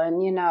trouble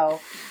and,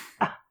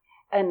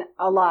 and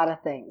a lot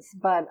of things.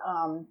 But,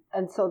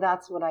 and so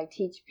that's what I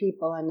teach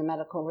people in the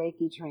medical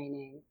Reiki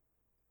training.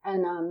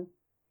 And,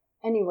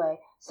 anyway,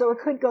 so it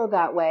could go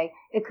that way.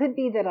 It could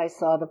be that I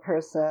saw the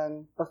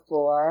person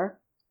before.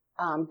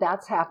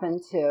 That's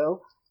happened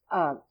too.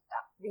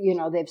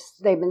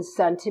 They've been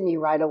sent to me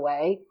right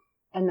away,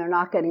 and they're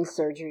not getting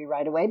surgery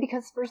right away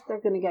because first they're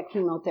going to get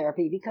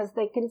chemotherapy because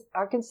they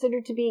are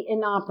considered to be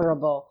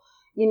inoperable.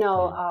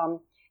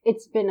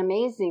 It's been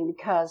amazing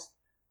because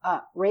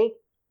the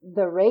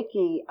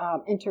Reiki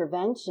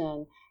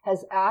intervention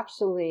has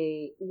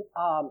actually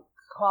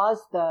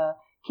caused the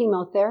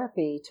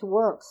chemotherapy to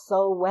work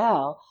so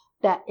well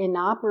that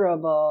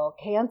inoperable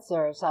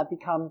cancers have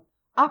become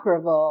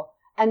operable,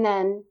 and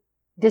then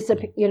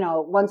disappear.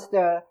 Once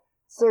the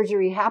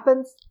surgery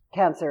happens,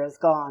 cancer is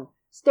gone.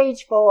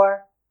 Stage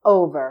 4,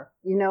 over.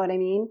 You know what I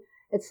mean?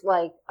 It's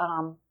like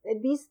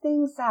these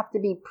things have to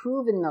be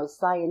proven, though,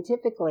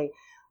 scientifically.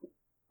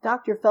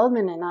 Dr.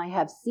 Feldman and I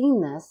have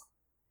seen this,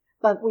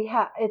 but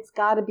it's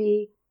got to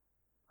be,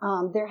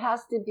 there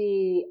has to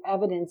be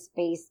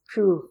evidence-based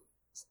proof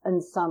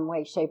in some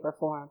way, shape, or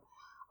form.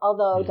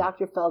 Although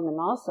Dr. Feldman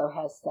also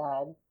has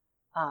said,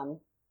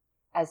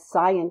 as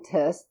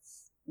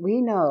scientists,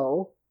 we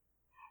know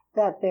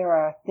that there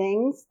are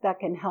things that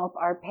can help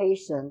our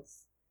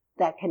patients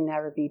that can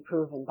never be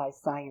proven by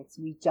science.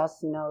 We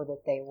just know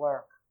that they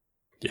work.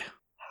 Yeah.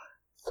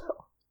 So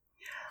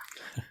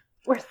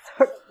we're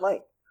sort of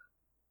like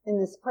in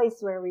this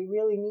place where we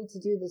really need to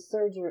do the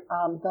surgery,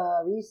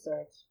 the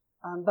research.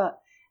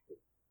 But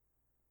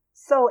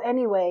so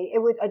anyway,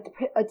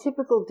 a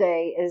typical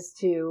day is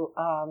to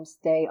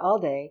stay all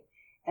day,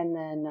 and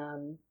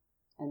then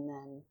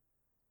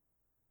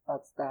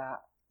that's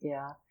that.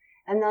 Yeah.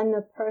 And then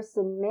the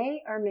person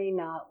may or may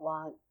not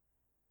want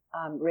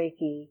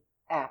Reiki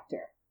after.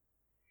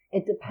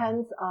 It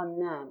depends on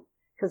them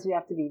because we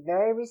have to be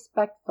very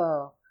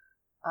respectful.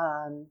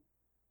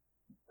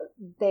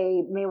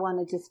 They may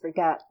want to just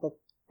forget that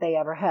they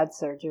ever had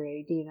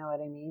surgery. Do you know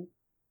what I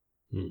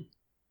mean?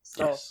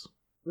 So yes.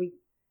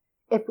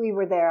 If we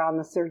were there on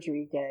the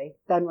surgery day,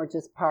 then we're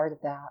just part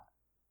of that.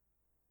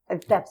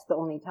 If that's the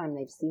only time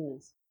they've seen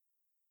us.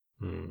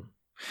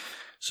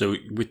 So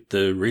with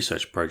the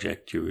research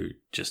project you were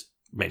just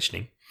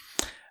mentioning,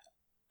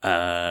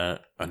 I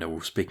know we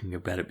were speaking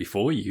about it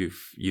before.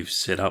 You've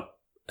set up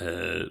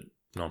a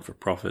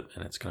non-for-profit,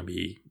 and it's going to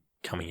be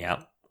coming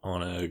out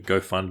on a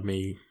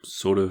GoFundMe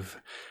sort of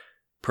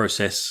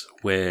process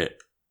where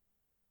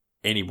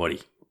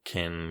anybody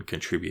can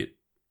contribute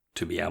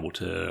to be able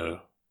to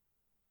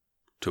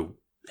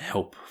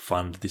help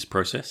fund this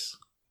process.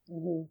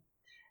 Mm-hmm.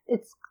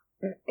 It's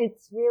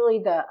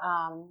really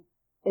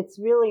it's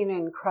really an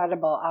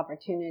incredible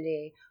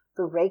opportunity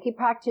for Reiki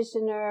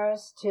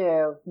practitioners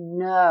to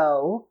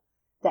know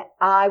that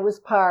I was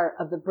part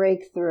of the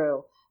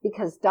breakthrough,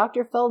 because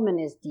Dr. Feldman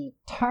is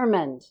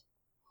determined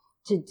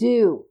to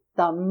do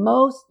the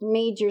most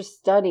major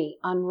study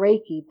on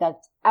Reiki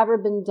that's ever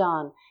been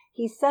done.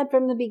 He said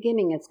from the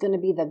beginning it's going to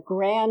be the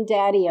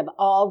granddaddy of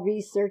all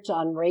research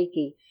on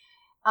Reiki.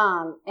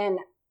 And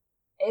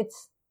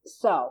it's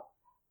so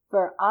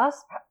for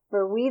us,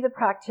 for we the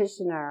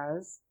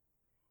practitioners,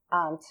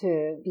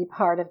 to be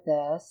part of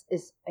this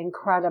is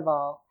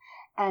incredible.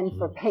 And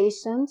for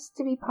patients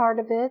to be part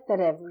of it that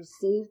have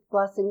received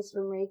blessings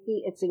from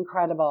Reiki, it's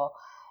incredible.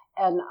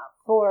 And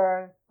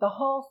for the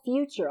whole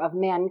future of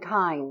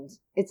mankind,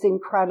 it's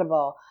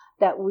incredible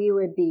that we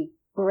would be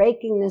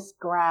breaking this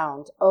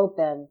ground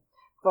open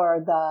for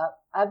the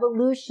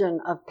evolution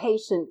of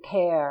patient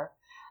care.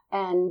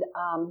 And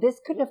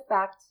this could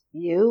affect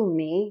you,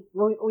 me.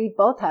 We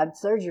both had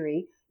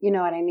surgery. You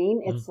know what I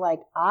mean? It's like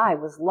I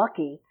was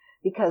lucky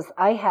because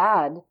I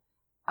had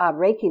a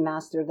Reiki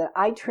master that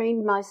I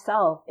trained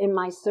myself in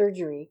my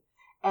surgery.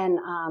 And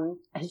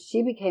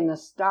she became the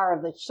star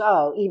of the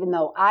show, even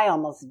though I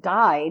almost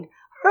died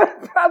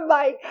from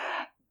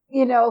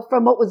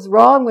from what was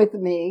wrong with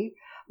me.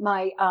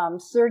 My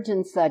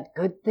surgeon said,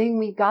 "Good thing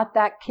we got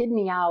that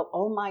kidney out.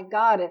 Oh my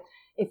God."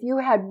 If you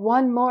had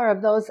one more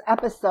of those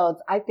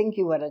episodes, I think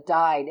you would have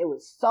died. It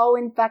was so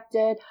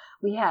infected.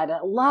 We had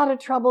a lot of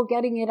trouble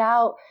getting it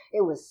out.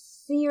 It was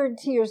seared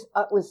to your,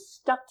 it was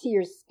stuck to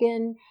your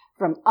skin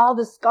from all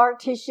the scar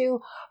tissue.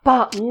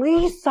 But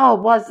Lisa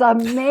was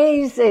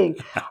amazing.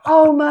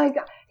 Oh my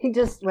God. He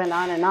just went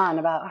on and on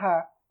about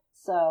her.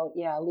 So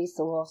yeah,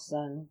 Lisa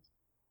Wilson.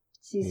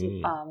 She's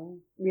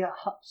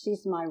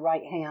she's my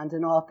right hand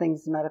in all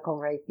things medical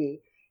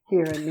Reiki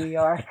here in New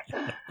York.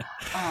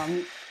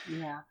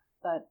 Yeah,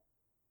 but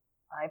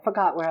I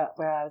forgot where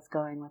I was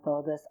going with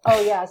all this.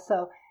 Oh yeah,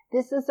 so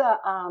this is a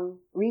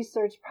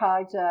research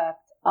project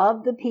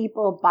of the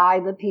people, by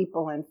the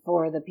people, and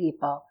for the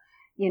people.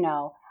 You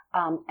know,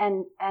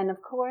 and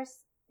of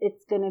course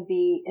it's going to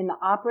be in the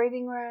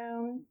operating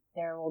room.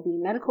 There will be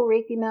medical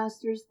Reiki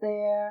masters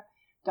there.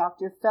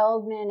 Dr.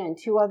 Feldman and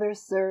 2 other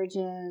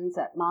surgeons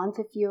at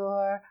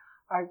Montefiore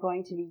are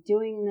going to be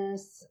doing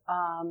this.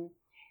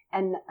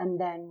 And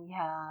then we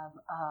have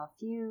a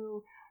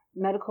few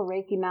medical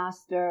Reiki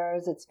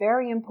masters. It's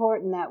very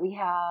important that we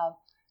have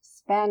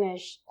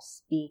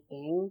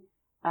Spanish-speaking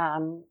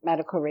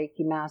medical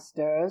Reiki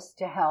masters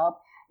to help,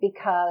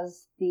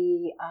 because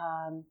the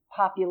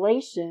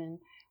population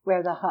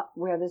where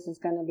this is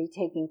going to be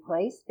taking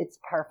place, it's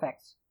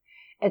perfect.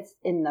 It's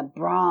in the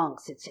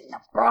Bronx. It's in the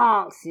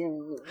Bronx, in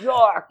New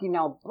York,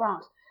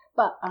 Bronx.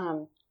 But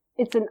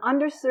it's an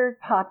underserved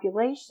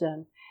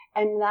population,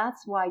 and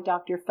that's why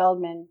Dr.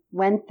 Feldman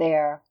went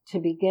there to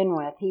begin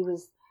with. He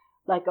was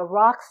like a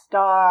rock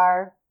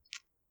star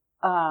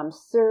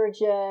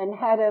surgeon,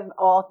 head of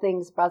all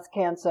things breast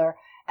cancer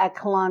at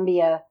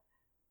Columbia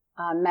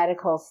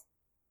Medical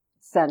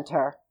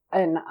Center.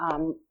 And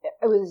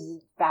it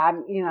was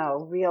fab,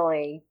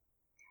 really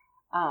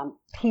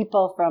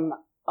people from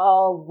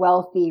all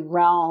wealthy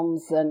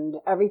realms and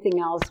everything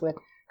else would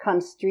come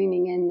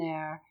streaming in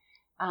there,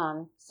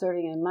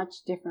 serving a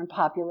much different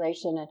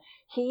population. And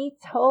he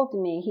told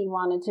me he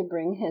wanted to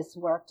bring his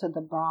work to the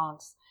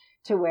Bronx,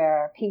 to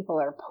where people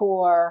are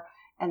poor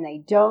and they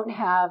don't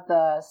have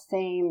the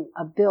same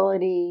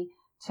ability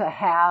to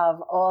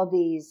have all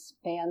these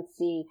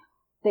fancy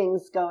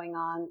things going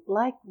on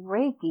like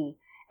Reiki.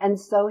 And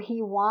so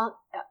he wants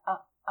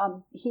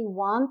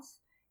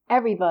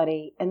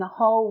everybody in the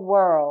whole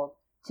world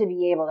to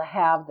be able to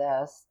have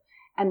this,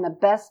 and the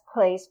best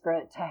place for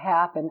it to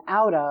happen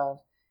out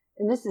of,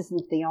 and this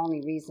isn't the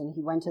only reason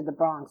he went to the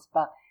Bronx,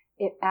 but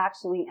it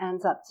actually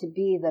ends up to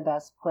be the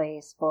best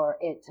place for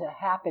it to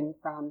happen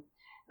from,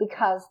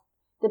 because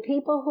the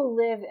people who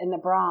live in the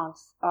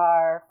Bronx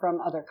are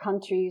from other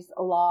countries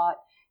a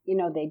lot.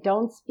 They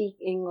don't speak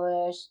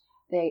English.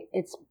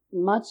 It's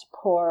much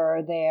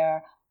poorer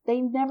there.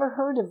 They've never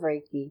heard of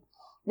Reiki.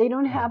 They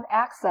don't have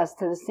access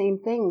to the same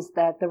things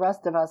that the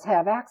rest of us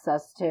have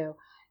access to.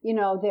 They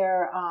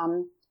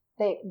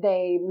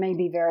may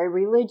be very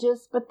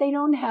religious, but they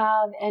don't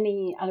have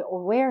any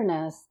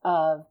awareness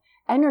of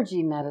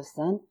energy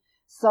medicine,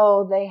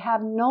 so they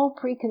have no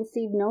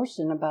preconceived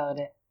notion about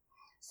it.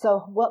 So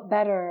what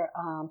better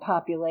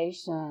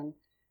population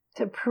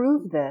to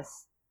prove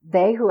this?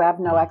 They who have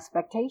no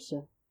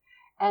expectation.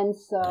 And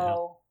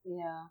so,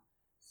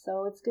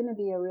 so it's going to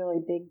be a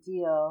really big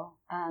deal.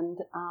 And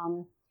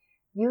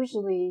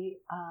usually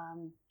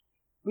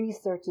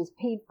research is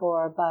paid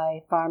for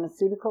by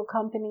pharmaceutical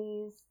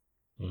companies,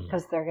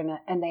 because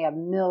and they have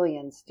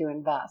millions to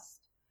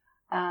invest.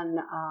 And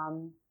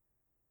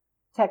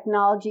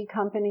technology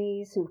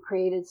companies who've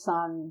created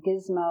some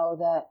gizmo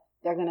that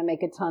they're going to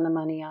make a ton of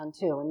money on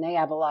too, and they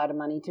have a lot of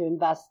money to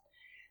invest.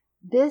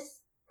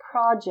 This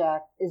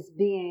project is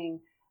being,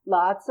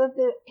 lots of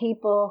the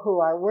people who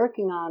are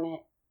working on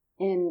it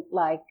in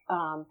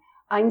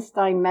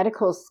Einstein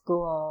Medical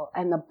School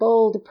and the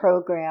BOLD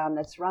program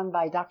that's run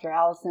by Dr.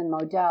 Allison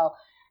Modell.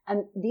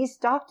 And these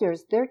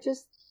doctors, they're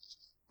just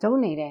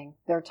donating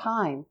their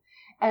time.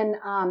 And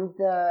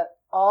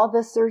all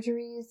the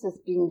surgeries is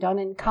being done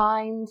in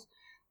kind.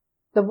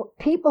 The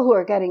people who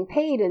are getting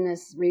paid in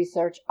this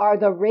research are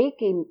the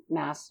Reiki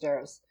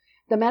masters.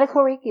 The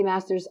medical Reiki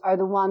masters are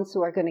the ones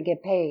who are going to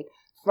get paid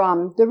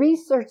from the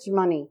research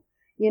money.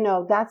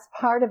 That's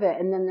part of it.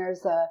 And then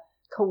there's a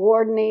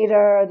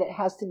coordinator that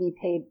has to be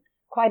paid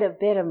quite a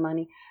bit of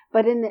money.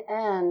 But in the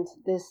end,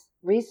 this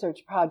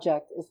research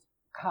project is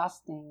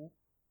costing,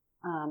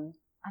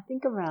 I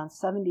think, around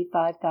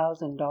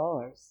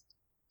 $75,000.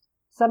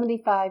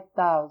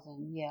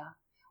 $75,000, yeah,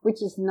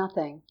 which is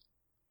nothing.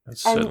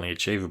 That's certainly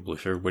achievable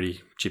if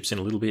everybody chips in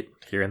a little bit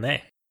here and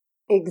there.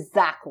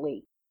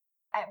 Exactly.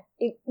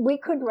 We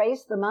could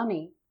raise the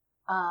money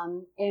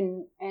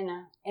in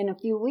a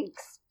few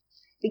weeks,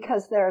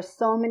 because there are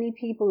so many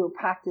people who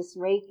practice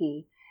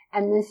Reiki,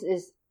 and this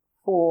is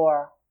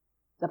for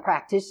the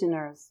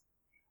practitioners.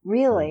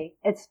 Really,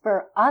 it's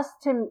for us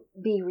to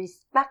be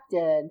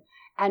respected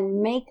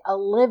and make a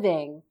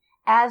living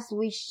as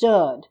we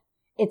should.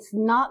 It's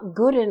not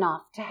good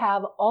enough to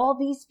have all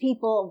these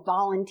people,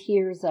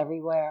 volunteers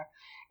everywhere.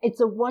 It's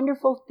a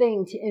wonderful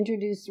thing to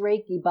introduce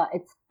Reiki, but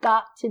it's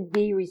got to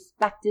be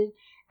respected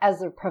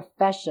as a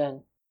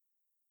profession.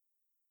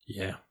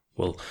 Yeah.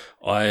 Well,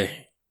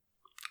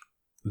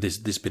 there's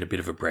been a bit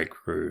of a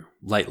breakthrough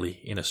lately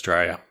in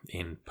Australia.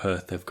 In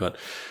Perth, they've got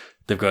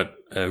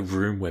a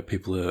room where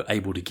people are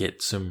able to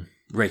get some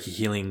Reiki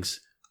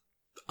healings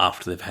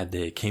after they've had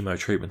their chemo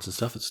treatments and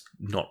stuff. It's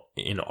not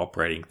in an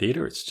operating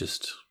theatre. It's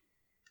just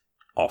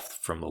off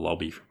from the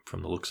lobby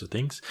from the looks of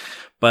things.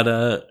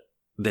 But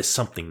there's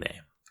something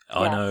there. Yes.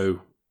 I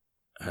know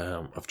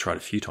I've tried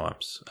a few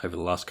times over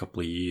the last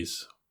couple of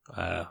years,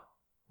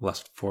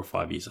 last 4 or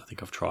 5 years I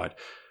think I've tried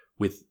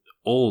with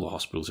all the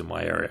hospitals in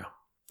my area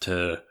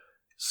to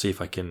see if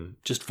I can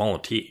just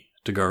volunteer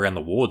to go around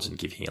the wards and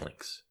give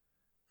healings.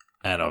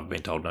 And I've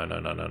been told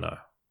no,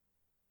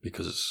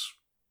 because it's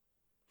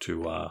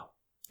too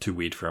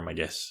weird for them, I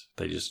guess.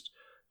 They just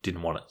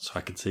didn't want it. So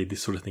I can see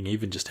this sort of thing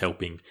even just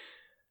helping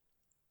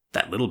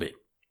that little bit.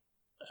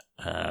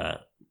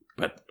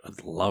 But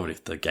I'd love it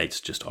if the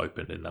gates just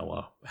opened and they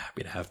were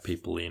happy to have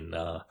people in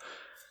the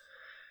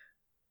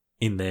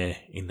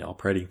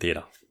operating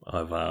theatre.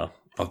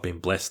 I've been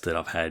blessed that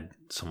I've had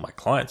some of my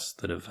clients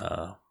that have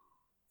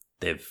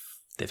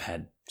they've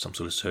had some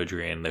sort of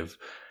surgery and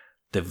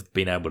they've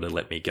been able to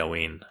let me go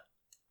in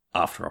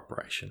after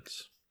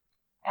operations.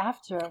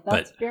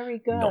 That's very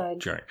good. Not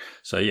during.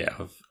 So yeah,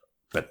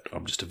 but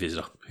I'm just a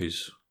visitor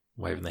who's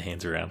waving their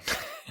hands around.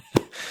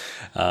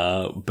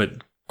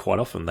 But quite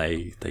often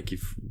they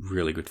give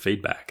really good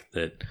feedback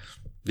that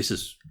this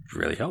has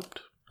really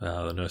helped.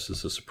 The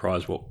nurses are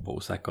surprised. What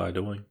was that guy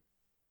doing?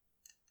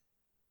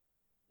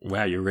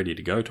 Wow, you're ready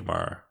to go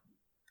tomorrow.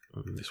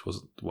 This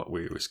wasn't what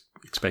we were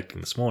expecting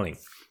this morning.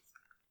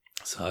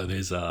 So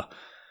there's I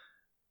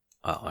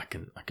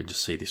can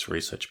just see this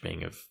research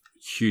being of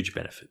huge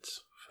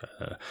benefits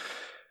for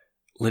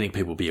letting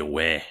people be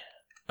aware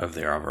of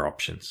their other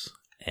options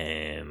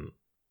and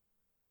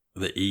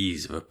the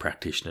ease of a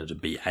practitioner to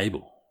be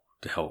able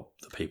to help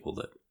the people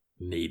that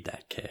need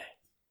that care.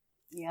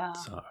 Yeah.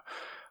 So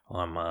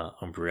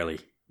I'm really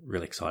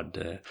excited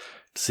to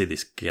see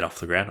this get off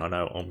the ground. I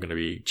know I'm going to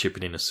be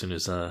chipping in as soon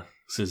as that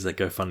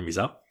GoFundMe's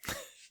up.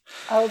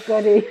 Oh,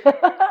 goody.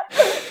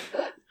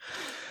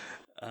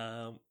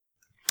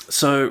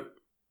 So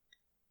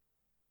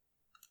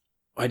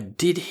I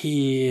did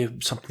hear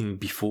something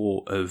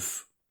before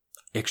of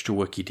extra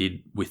work you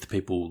did with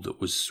people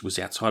that was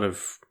outside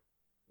of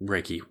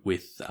Reiki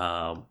with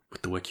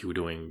the work you were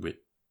doing with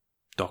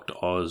Dr.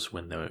 Oz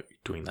when they were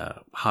doing the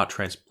heart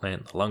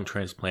transplant, the lung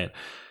transplant,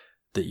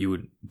 that you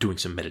were doing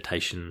some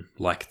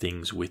meditation-like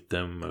things with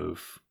them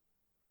of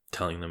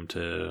telling them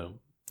to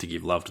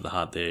give love to the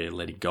heart they're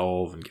letting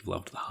go of and give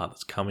love to the heart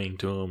that's coming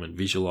to them and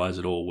visualize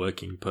it all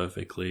working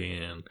perfectly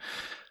and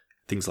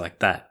things like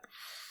that.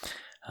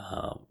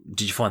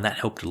 Did you find that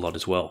helped a lot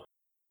as well?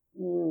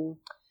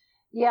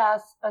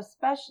 Yes,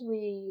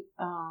 especially,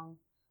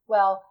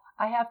 well,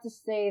 I have to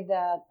say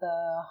that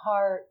the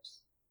heart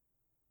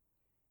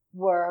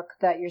work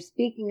that you're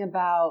speaking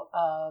about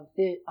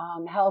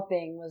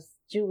helping was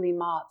Julie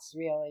Mott's,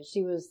 really.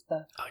 She was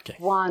the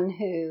one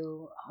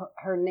who,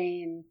 her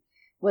name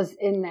was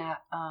in that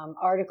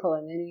article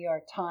in the New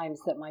York Times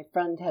that my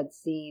friend had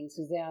seen,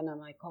 Susanna,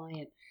 my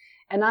client.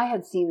 And I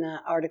had seen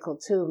that article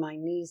too. My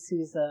niece,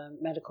 who's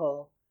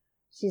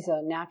she's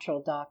a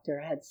natural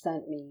doctor, had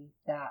sent me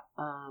that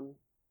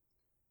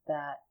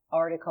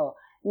article.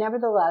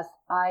 Nevertheless,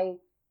 I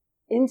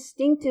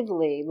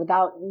instinctively,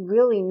 without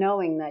really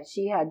knowing that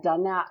she had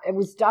done that, it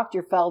was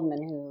Dr.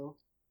 Feldman who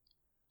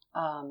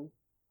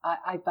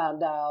I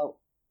found out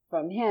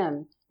from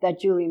him that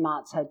Julie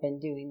Motz had been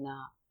doing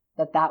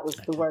that was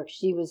the work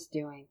she was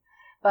doing.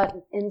 But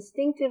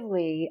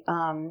instinctively,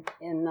 in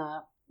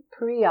the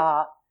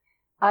pre-op,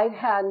 I'd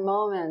had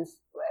moments,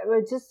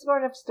 it just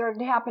sort of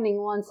started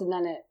happening once, and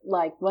then it,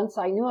 once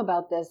I knew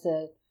about this,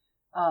 it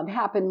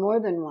happened more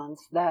than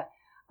once, that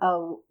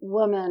a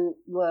woman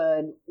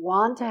would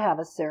want to have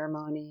a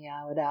ceremony.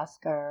 I would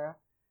ask her,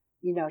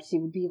 she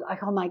would be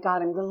like, oh my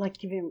God, I'm going to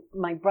give you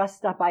my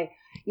breast up.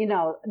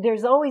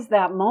 There's always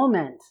that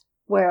moment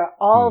where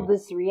all of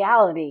this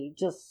reality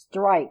just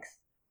strikes.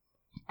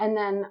 And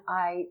then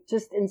I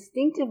just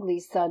instinctively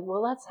said,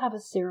 well, let's have a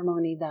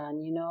ceremony then,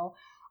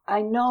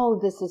 I know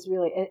this is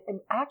really,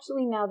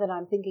 actually now that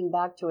I'm thinking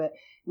back to it,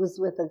 was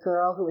with a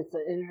girl who was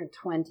in her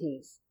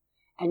 20s,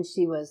 and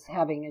she was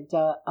having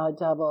a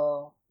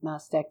double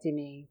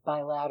mastectomy,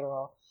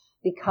 bilateral,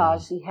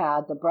 because she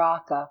had the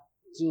BRCA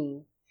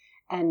gene.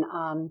 And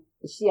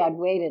she had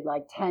waited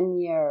 10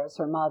 years.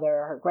 Her mother,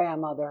 her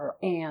grandmother, her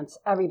aunts,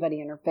 everybody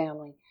in her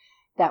family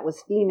that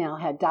was female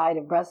had died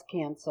of breast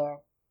cancer.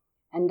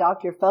 And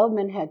Dr.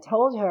 Feldman had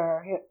told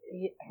her,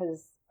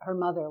 her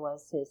mother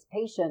was his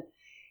patient,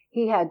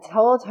 he had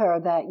told her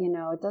that,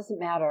 it doesn't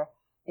matter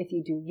if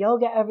you do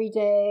yoga every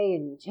day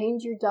and you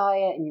change your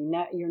diet and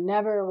you're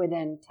never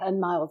within 10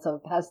 miles of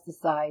a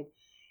pesticide.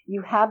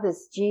 You have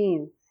this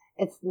gene.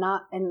 It's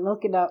not, and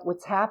look at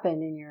what's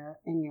happened in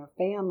your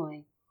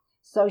family.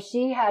 So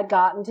she had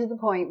gotten to the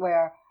point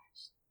where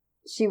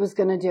she was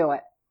going to do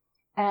it.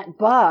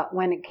 But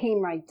when it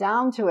came right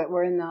down to it,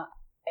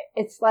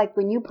 it's like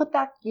when you put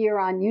that gear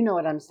on, you know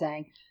what I'm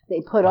saying. They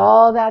put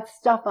all that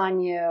stuff on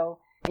you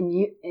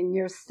and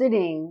you're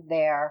sitting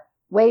there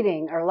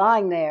waiting or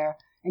lying there,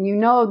 and you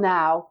know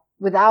now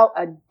without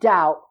a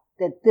doubt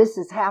that this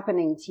is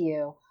happening to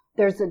you,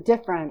 there's a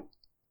different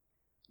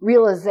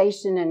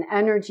realization and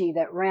energy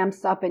that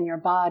ramps up in your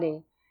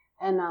body.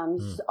 And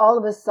all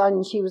of a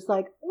sudden she was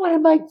like, what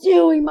am I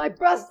doing? My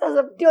breast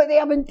doesn't do it. They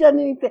haven't done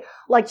anything.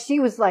 Like, she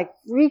was like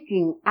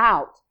freaking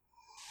out.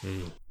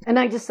 And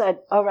I just said,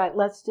 all right,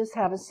 let's just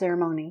have a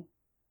ceremony.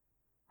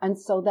 And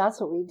so that's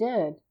what we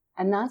did.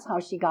 And that's how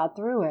she got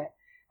through it.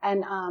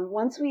 And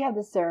once we had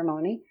the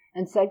ceremony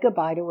and said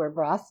goodbye to her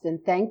breast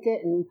and thanked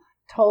it and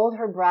told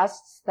her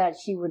breasts that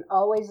she would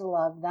always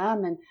love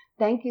them, and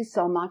thank you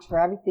so much for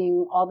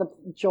everything, all the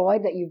joy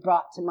that you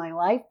brought to my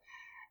life,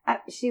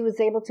 she was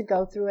able to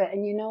go through it.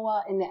 And you know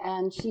what? In the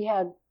end, she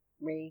had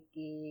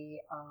Reiki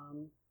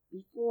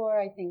before.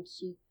 I think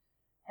she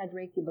had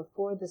Reiki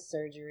before the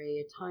surgery,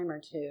 a time or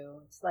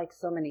two. It's like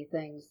so many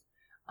things.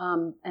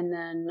 And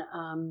then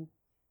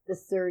the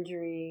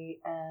surgery,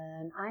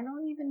 and I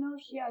don't even know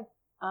if she had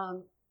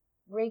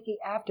Reiki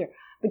after,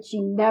 but she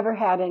never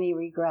had any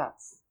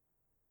regrets.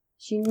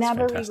 She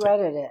never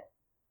regretted it.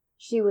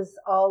 She was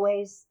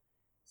always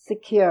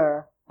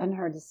secure in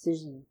her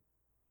decision.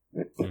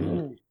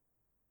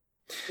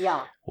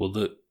 Yeah. Well,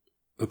 the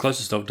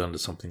closest I've done to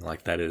something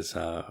like that is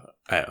I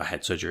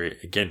had surgery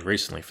again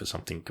recently for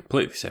something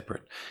completely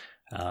separate.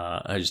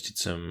 I just did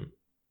some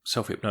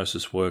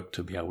self-hypnosis work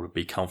to be able to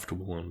be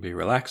comfortable and be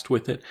relaxed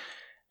with it,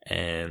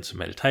 and some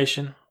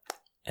meditation.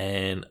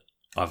 And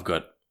I've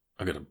got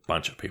a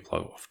bunch of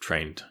people I've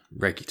trained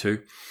Reiki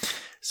to.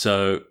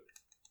 So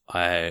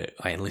I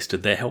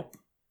enlisted their help,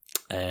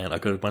 and I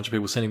got a bunch of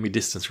people sending me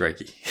distance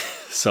Reiki.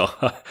 So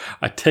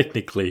I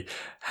technically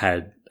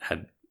had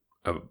I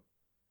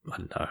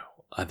don't know,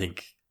 I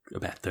think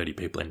about 30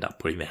 people end up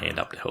putting their hand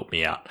up to help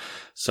me out.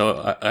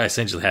 So I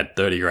essentially had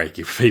 30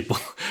 Reiki people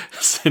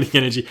sending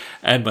energy,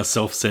 and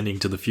myself sending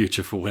to the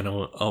future for when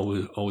I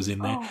was in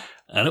there.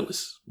 And it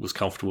was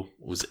comfortable.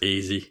 It was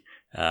easy.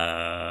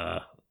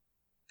 And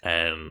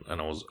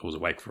I was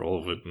awake for all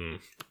of it,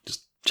 and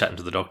just chatting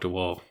to the doctor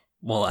while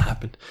it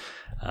happened.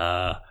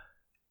 But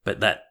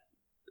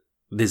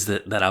there's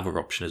that other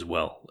option as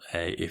well.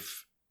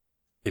 If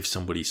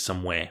somebody's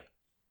somewhere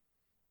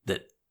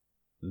that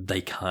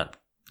they can't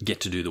get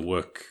to do the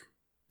work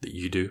that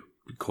you do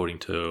according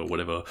to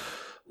whatever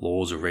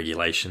laws or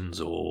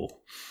regulations or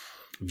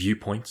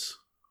viewpoints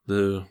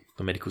the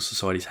medical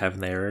societies have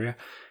in their area,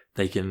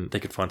 they can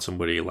find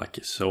somebody like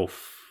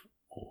yourself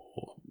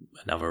or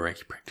another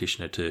Reiki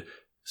practitioner to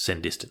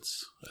send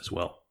distance as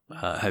well.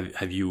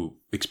 Have you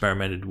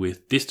experimented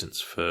with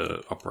distance for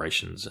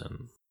operations?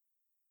 And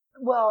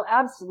well,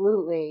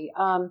 absolutely.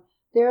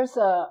 There's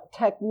a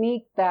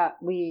technique that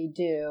we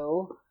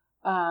do.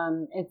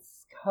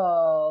 It's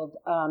called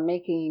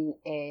making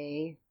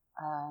a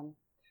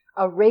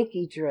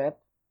Reiki drip,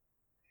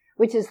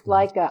 which is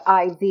like a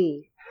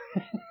IV,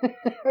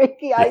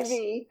 Reiki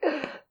IV.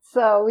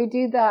 So we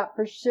do that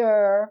for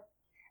sure.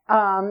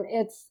 And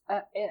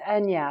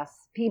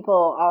yes,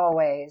 people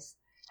always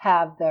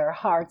have their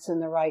hearts in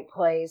the right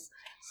place.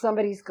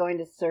 Somebody's going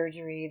to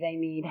surgery, they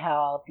need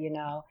help,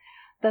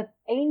 The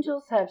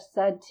angels have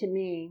said to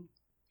me,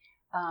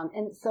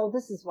 and so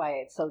this is why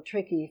it's so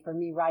tricky for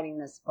me writing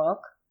this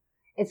book.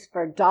 It's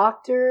for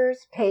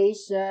doctors,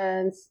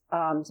 patients,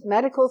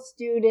 medical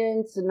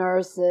students,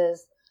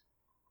 nurses,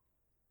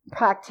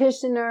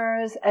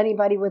 practitioners,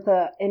 anybody with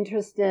an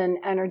interest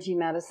in energy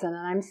medicine.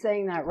 And I'm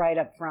saying that right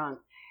up front.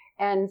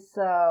 And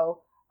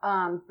so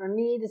for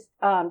me to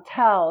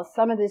tell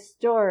some of this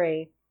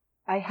story,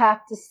 I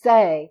have to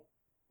say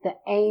the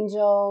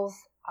angels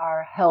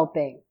are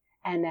helping.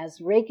 And as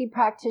Reiki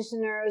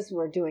practitioners,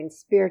 we're doing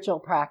spiritual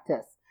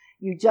practice.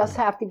 You just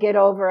have to get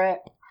over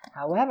it.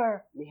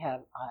 However, we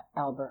have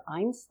Albert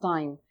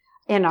Einstein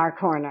in our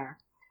corner,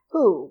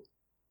 who,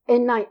 these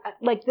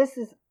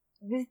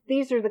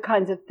are the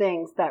kinds of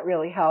things that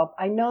really help.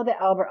 I know that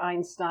Albert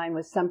Einstein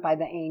was sent by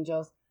the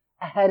angels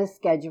ahead of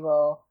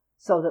schedule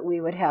so that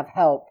we would have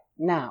help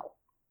now.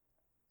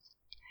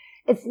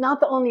 It's not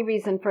the only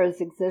reason for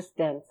his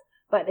existence,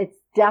 but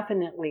it's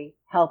definitely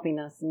helping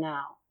us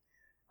now.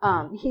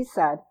 He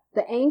said,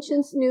 the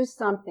ancients knew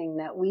something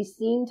that we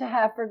seem to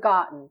have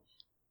forgotten,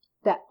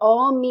 that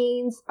all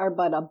means are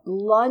but a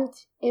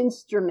blunt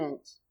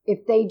instrument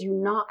if they do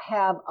not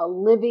have a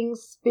living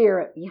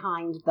spirit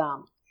behind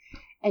them.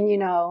 And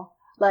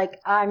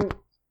I'm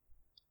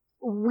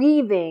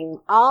weaving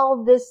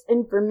all this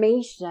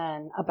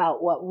information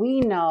about what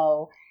we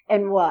know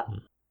and what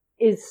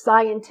is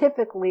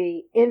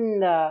scientifically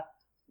in the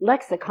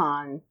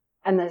lexicon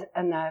and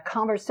the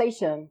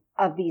conversation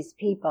of these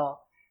people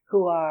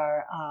who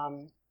are,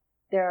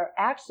 they're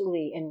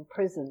actually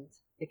imprisoned,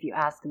 if you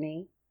ask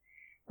me,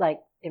 like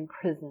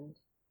imprisoned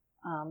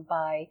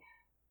by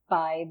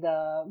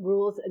the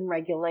rules and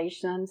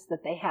regulations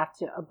that they have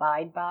to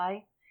abide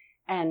by.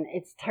 And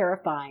it's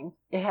terrifying.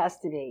 It has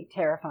to be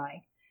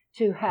terrifying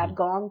to have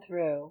gone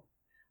through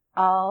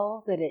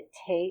all that it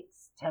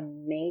takes to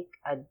make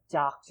a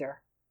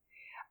doctor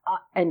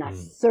and a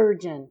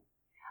surgeon,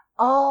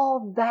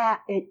 all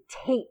that it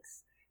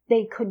takes.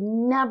 They could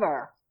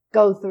never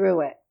go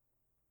through it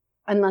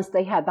unless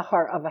they had the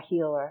heart of a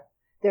healer.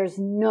 There's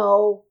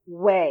no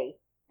way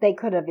they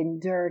could have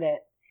endured it.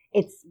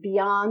 It's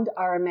beyond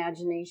our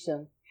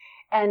imagination.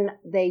 And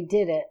they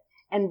did it.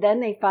 And then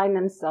they find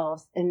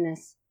themselves in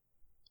this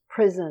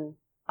prison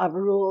of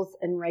rules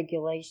and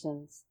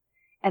regulations.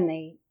 And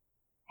they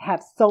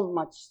have so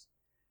much,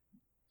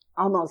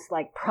 almost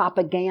like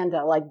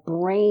propaganda, like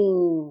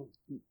brain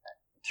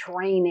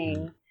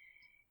training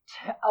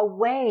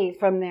away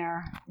from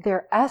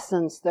their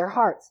essence, their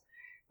hearts.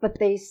 But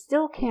they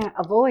still can't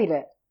avoid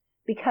it,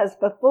 because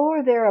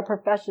before they're a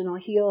professional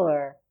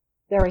healer,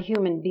 they're a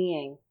human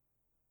being.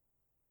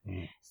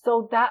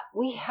 So that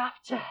we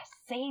have to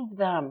save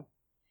them.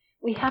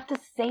 We have to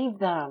save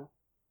them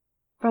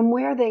from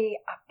where they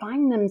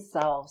find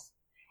themselves.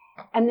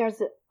 And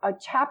there's a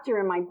chapter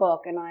in my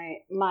book, and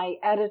my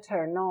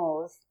editor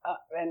knows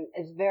and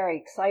is very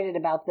excited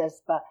about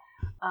this, but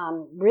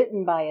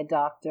written by a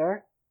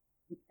doctor.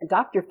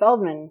 Dr.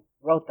 Feldman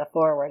wrote the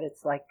foreword.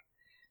 It's like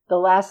the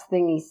last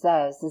thing he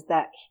says is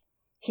that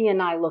he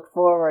and I look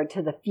forward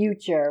to the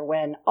future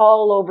when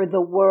all over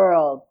the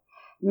world,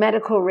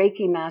 medical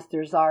Reiki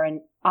masters are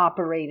in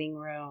operating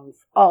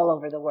rooms all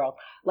over the world.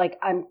 Like,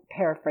 I'm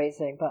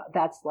paraphrasing, but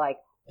that's like,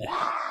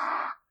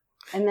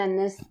 and then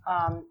this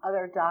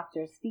other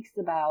doctor speaks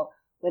about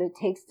what it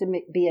takes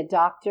to be a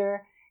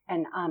doctor,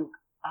 and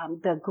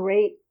the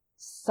great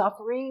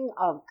suffering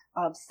of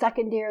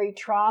secondary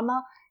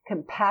trauma,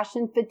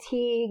 compassion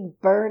fatigue,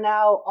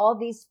 burnout, all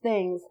these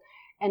things,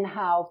 and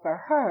how for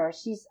her,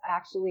 she's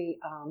actually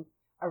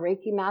a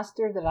Reiki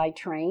master that I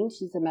trained.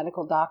 She's a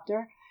medical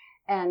doctor.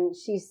 And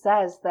she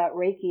says that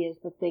Reiki is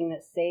the thing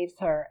that saves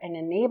her and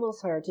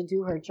enables her to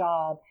do her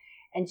job.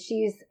 And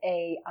she's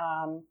a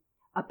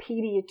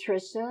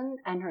pediatrician,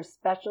 and her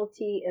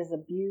specialty is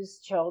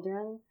abused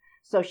children.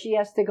 So she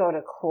has to go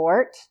to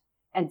court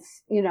and,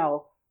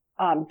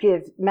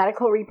 give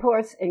medical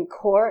reports in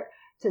court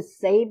to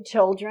save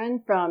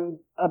children from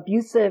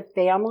abusive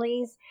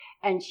families.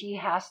 And she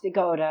has to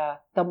go to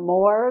the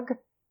morgue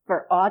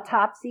for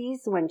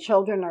autopsies when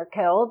children are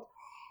killed.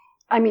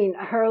 I mean,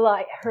 her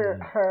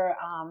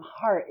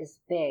heart is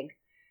big.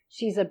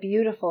 She's a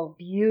beautiful,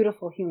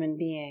 beautiful human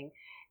being.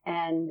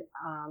 And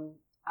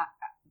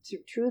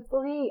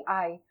truthfully,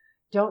 I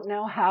don't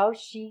know how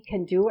she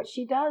can do what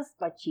she does,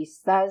 but she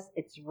says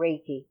it's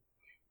Reiki.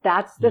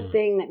 That's the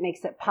thing that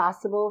makes it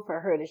possible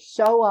for her to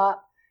show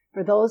up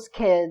for those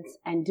kids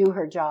and do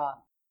her job.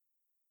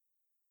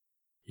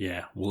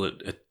 Yeah, well,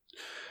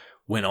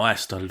 when I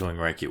started doing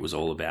Reiki, it was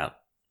all about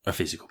a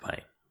physical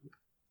pain.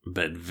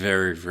 But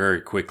very,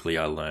 very quickly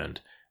I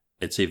learned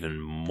it's even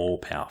more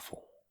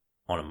powerful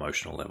on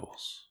emotional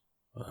levels.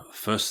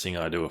 First thing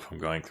I do if I'm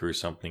going through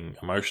something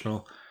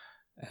emotional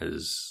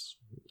is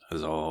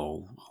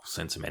I'll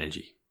send some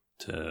energy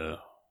to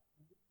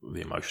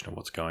the emotion of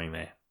what's going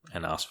there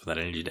and ask for that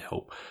energy to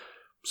help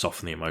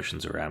soften the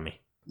emotions around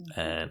me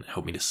and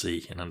help me to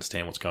see and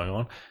understand what's going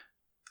on.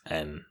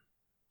 And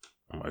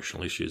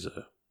emotional issues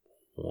are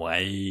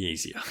way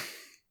easier.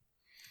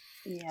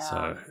 Yeah.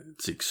 So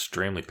it's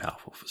extremely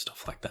powerful for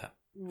stuff like that,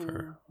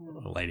 for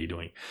a lady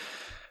doing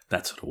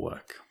that sort of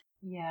work.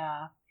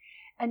 Yeah.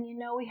 And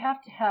we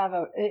have to have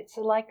it's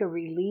like a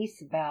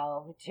release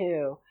valve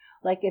too.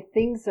 Like if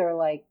things are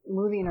like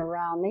moving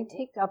around, they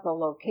take up a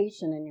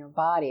location in your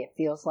body, it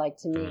feels like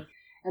to me.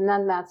 And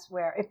then that's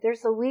where, if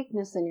there's a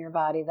weakness in your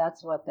body,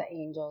 that's what the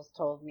angels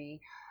told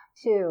me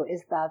too,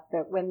 is that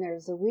when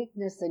there's a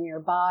weakness in your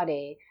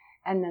body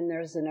and then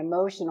there's an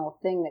emotional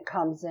thing that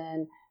comes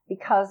in,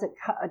 because it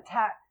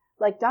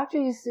like Dr.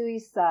 Usui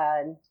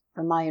said,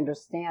 from my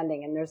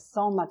understanding, and there's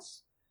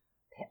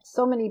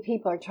so many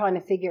people are trying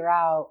to figure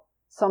out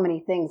so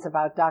many things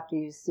about Dr.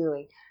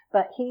 Usui,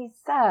 but he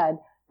said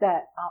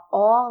that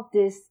all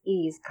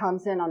dis-ease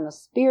comes in on the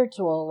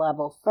spiritual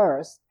level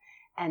first,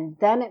 and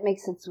then it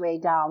makes its way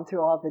down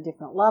through all the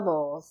different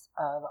levels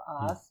of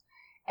us.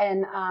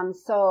 And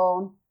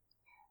so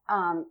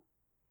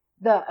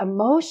the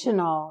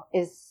emotional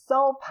is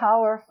so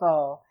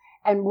powerful.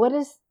 And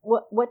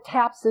what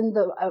taps in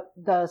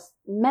the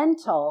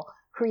mental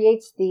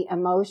creates the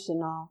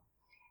emotional.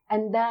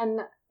 And then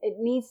it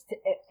needs to,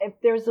 if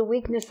there's a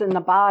weakness in the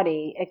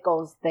body, it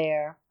goes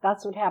there.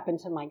 That's what happened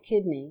to my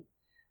kidney.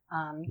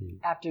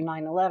 After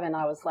 9/11,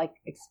 I was like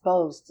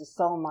exposed to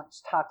so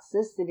much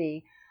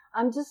toxicity.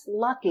 I'm just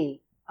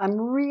lucky. I'm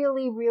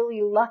really,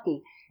 really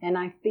lucky. And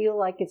I feel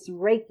like it's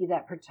Reiki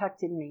that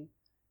protected me,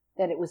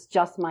 that it was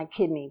just my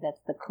kidney. That's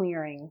the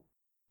clearing.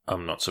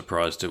 I'm not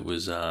surprised it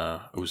was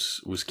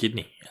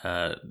kidney.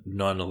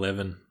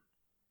 9/11,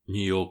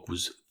 New York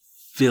was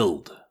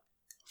filled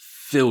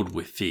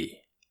with fear.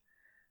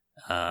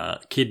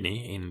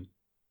 Kidney, in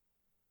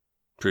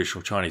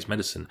traditional Chinese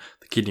medicine,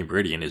 the kidney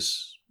meridian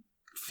is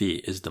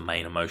fear, is the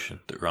main emotion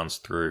that runs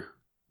through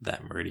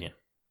that meridian.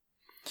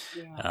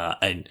 Yeah.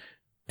 And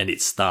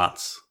it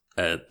starts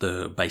at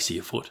the base of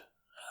your foot.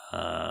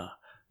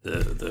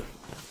 The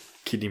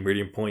kidney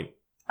meridian point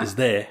is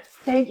there.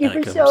 Thank you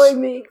for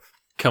showing me.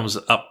 Comes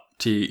up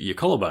to your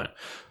collarbone,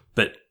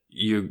 but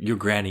you're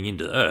grounding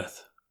into the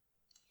earth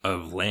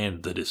of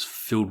land that is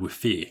filled with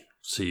fear.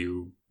 So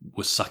you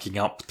were sucking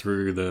up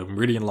through the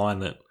meridian line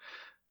that,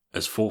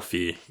 as for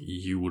fear,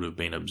 you would have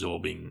been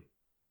absorbing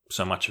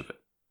so much of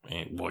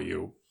it while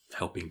you're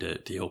helping to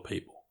heal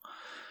people.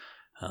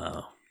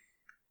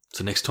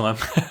 So next time,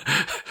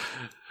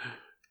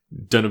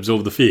 don't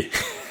absorb the fear.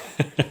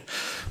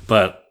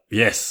 But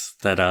yes,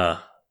 that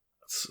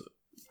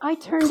I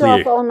turned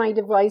clear. off all my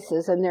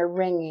devices and they're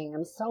ringing.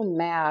 I'm so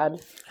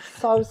mad.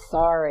 So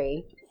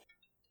sorry.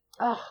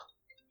 Ugh.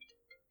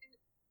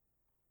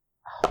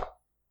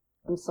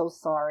 I'm so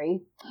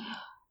sorry.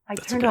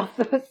 That's turned okay. off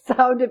the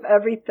sound of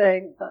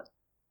everything. But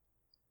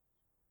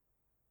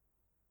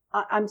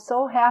I'm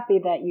so happy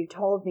that you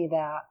told me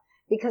that,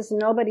 because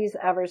nobody's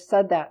ever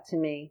said that to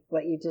me,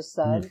 what you just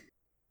said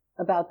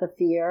about the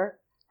fear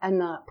and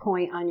the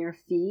point on your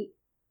feet,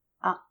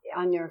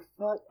 on your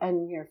foot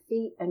and your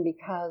feet. And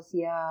because,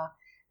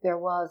 there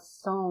was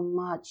so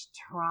much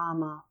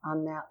trauma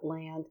on that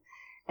land.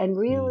 And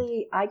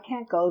really, I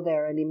can't go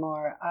there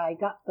anymore.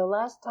 The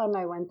last time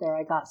I went there,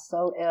 I got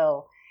so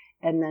ill.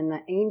 And then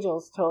the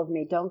angels told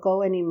me, don't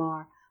go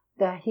anymore.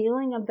 The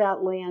healing of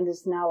that land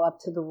is now up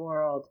to the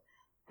world.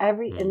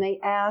 And they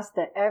asked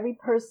that every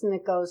person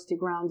that goes to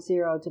Ground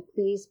Zero to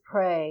please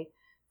pray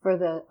for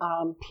the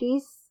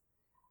peace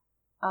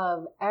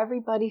of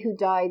everybody who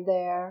died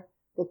there,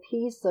 the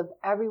peace of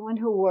everyone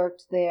who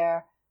worked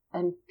there,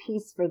 and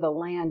peace for the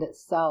land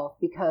itself,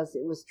 because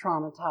it was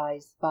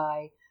traumatized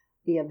by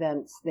the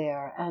events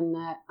there. And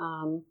that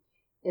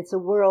it's a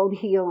world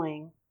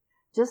healing,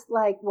 just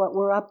like what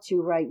we're up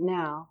to right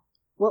now.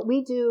 What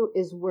we do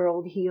is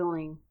world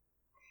healing.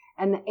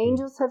 And the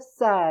angels have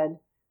said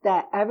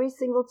that every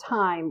single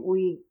time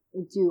we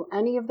do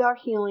any of our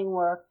healing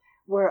work,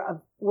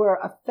 we're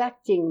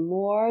affecting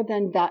more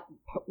than that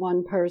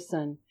one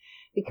person,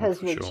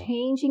 because we're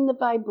changing the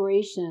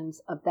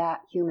vibrations of that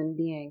human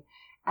being.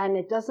 And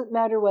it doesn't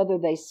matter whether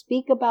they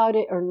speak about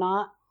it or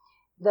not.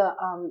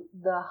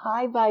 The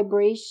high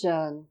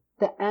vibration,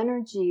 the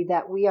energy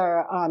that we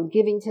are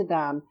giving to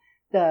them,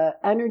 the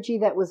energy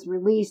that was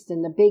released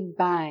in the Big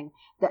Bang,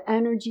 the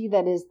energy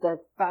that is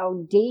the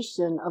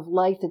foundation of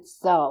life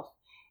itself,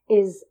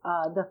 is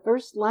the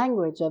first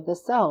language of the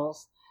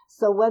cells.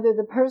 So whether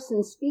the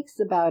person speaks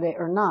about it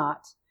or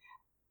not,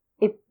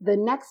 if the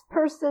next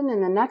person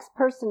and the next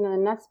person and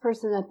the next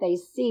person that they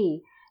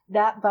see,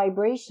 that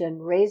vibration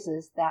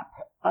raises that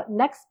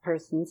next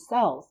person's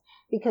cells,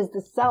 because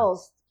the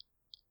cells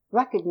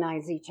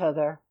recognize each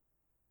other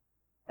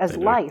as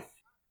life.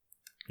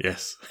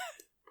 Yes.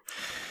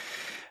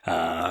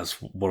 That's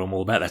what I'm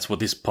all about. That's what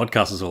this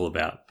podcast is all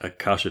about.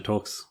 Akasha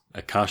Talks.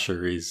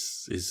 Akasha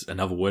is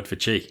another word for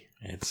chi.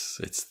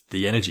 It's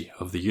the energy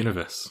of the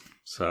universe.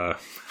 So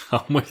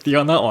I'm with you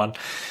on that one.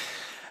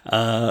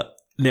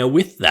 Now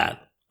with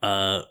that,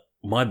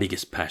 my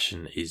biggest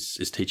passion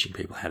is teaching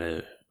people how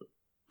to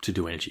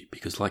do energy,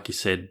 because like you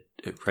said,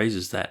 it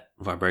raises that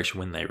vibration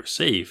when they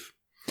receive.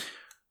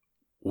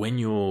 When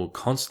you're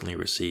constantly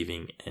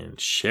receiving and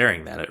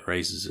sharing that, it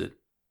raises it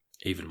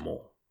even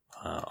more.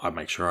 I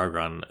make sure I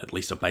run at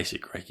least a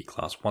basic Reiki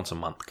class once a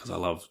month, because I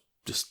love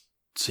just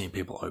seeing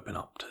people open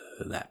up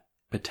to that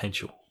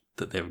potential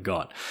that they've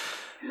got.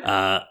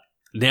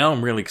 Now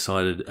I'm really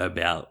excited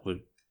about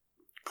the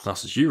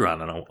classes you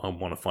run, and I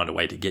want to find a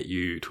way to get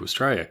you to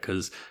Australia,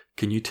 because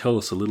can you tell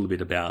us a little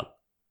bit about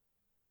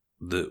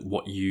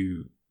what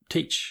you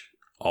teach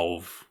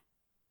of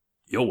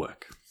your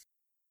work?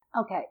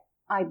 Okay.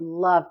 I'd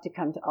love to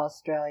come to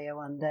Australia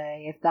one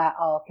day, if that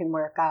all can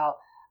work out.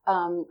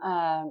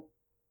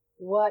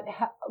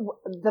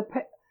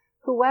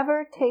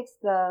 Whoever takes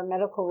the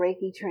medical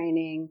Reiki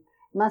training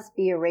must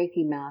be a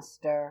Reiki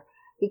master,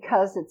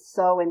 because it's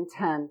so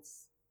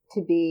intense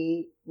to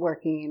be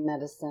working in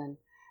medicine.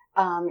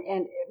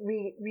 And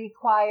it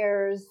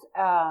requires,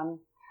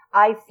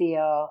 I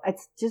feel,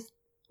 it's just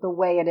the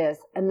way it is.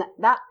 And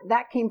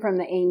that came from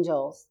the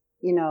angels,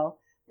 you know.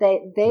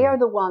 They are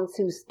the ones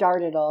who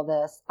started all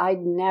this. I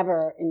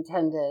never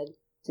intended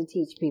to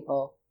teach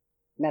people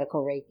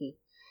medical Reiki.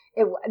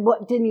 It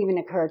didn't even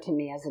occur to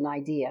me as an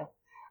idea.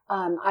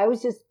 I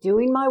was just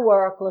doing my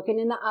work, looking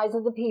in the eyes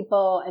of the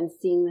people and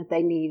seeing that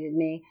they needed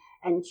me,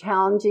 and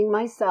challenging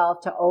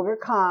myself to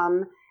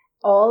overcome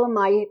all of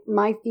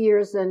my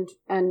fears and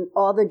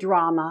all the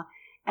drama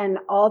and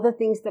all the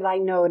things that I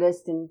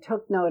noticed and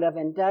took note of,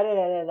 and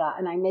da-da-da-da-da.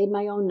 And I made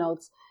my own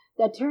notes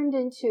that turned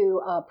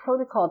into a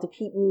protocol to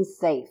keep me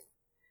safe.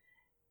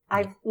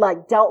 I've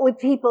dealt with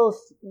people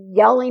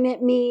yelling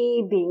at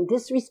me, being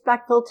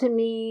disrespectful to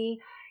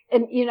me.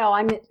 And, you know,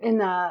 I'm in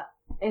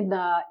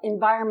the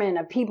environment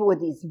of people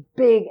with these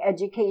big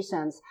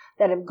educations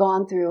that have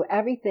gone through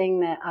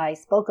everything that I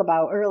spoke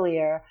about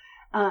earlier.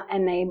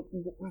 And they've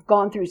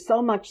gone through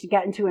so much to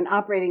get into an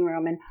operating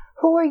room. And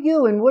who are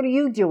you and what are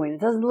you doing? It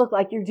doesn't look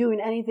like you're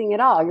doing anything at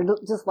all. You're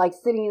just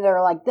sitting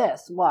there like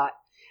this. What?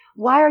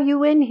 Why are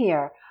you in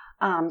here?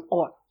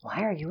 Or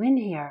why are you in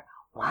here?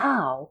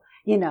 Wow.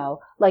 You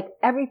know,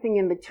 everything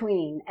in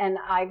between. And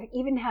I've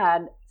even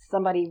had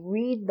somebody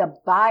read the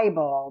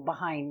Bible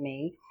behind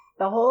me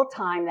the whole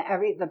time that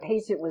the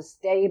patient was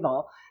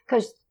stable,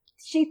 because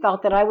she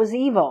felt that I was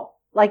evil.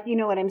 Like, you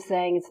know what I'm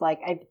saying? It's like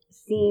I've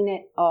seen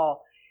it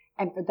all.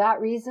 And for that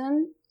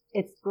reason,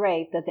 it's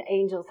great that the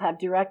angels have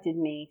directed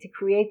me to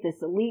create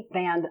this elite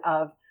band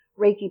of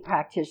Reiki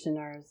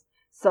practitioners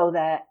so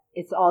that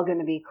it's all going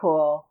to be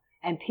cool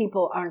and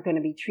people aren't going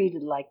to be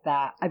treated like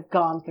that. I've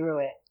gone through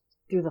it,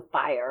 through the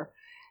fire.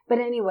 But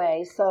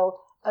anyway, so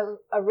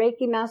a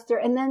Reiki master,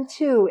 and then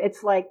too,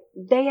 it's like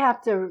they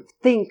have to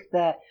think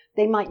that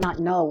they might not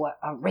know what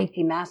a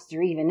Reiki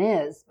master even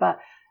is, but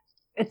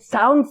it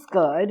sounds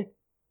good.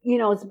 You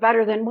know, it's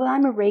better than, well,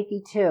 I'm a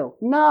Reiki too.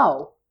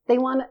 No,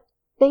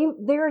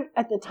 they're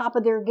at the top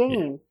of their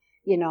game,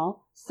 you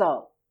know.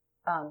 So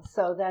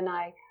then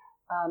I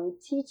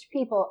teach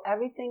people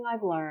everything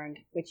I've learned,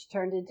 which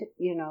turned into,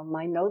 you know,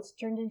 my notes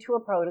turned into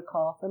a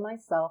protocol for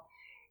myself.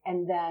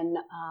 And then,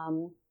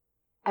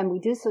 and we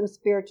do some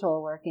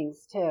spiritual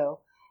workings too,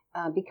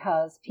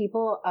 because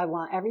I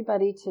want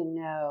everybody to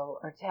know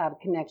or to have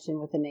a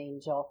connection with an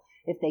angel.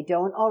 If they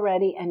don't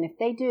already, and if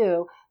they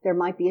do, there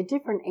might be a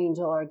different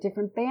angel or a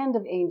different band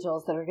of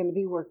angels that are going to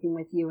be working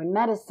with you in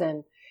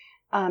medicine.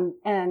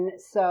 And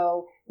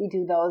so we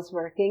do those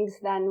workings.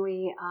 Then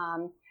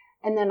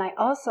and then I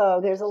also,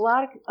 there's a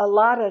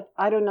lot of,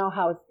 I don't know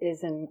how it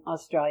is in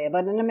Australia,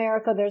 but in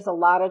America, there's a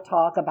lot of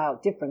talk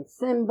about different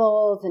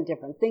symbols and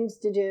different things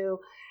to do.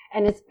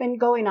 And it's been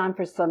going on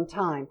for some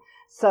time.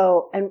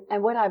 So, and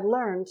what I've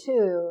learned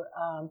too,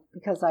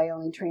 because I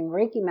only train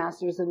Reiki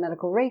masters in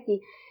medical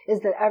Reiki,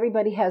 is that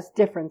everybody has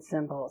different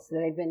symbols.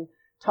 They've been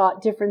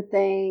taught different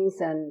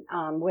things and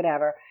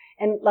whatever.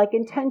 And like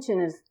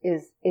intention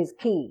is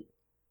key,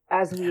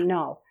 as we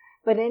know.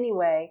 But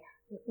anyway,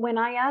 when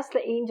I asked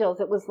the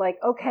angels, it was like,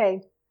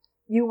 okay,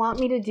 you want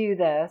me to do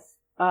this.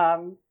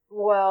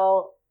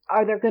 Well,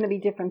 are there going to be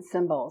different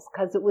symbols?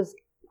 Because it was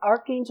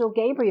Archangel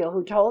Gabriel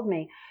who told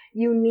me,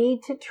 you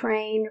need to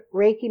train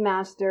Reiki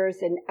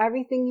masters in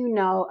everything you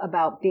know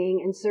about being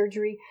in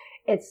surgery.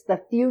 It's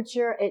the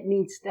future. It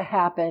needs to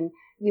happen.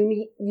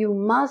 You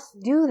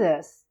must do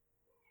this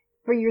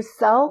for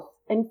yourself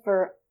and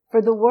for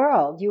the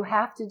world. You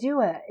have to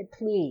do it.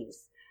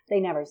 Please. They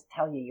never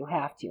tell you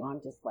have to.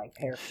 I'm just like,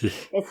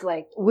 it's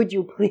like, would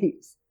you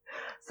please?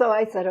 So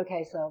I said,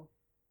 okay, so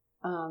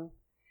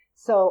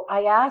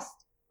I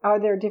asked,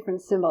 are there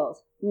different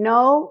symbols?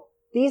 No,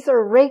 these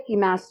are Reiki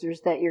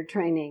masters that you're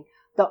training.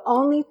 The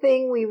only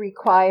thing we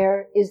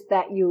require is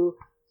that you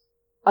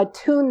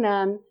attune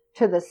them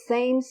to the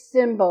same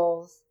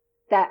symbols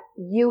that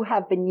you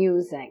have been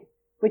using,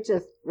 which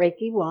is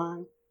Reiki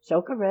 1,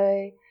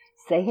 Shokare,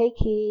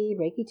 Seiheki,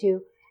 Reiki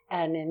 2.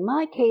 And in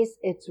my case,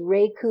 it's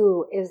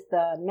Reiku is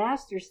the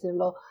master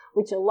symbol,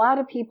 which a lot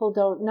of people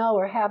don't know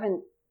or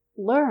haven't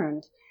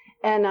learned.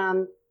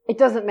 And it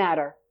doesn't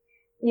matter.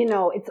 You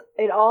know,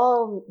 it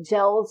all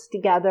gels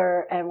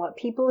together, and what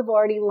people have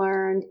already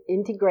learned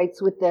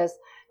integrates with this.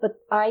 But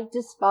I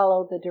just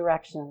follow the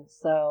directions.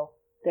 So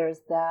there's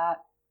that.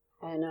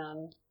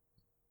 And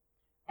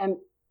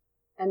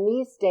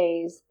these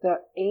days,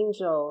 the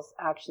angels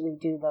actually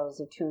do those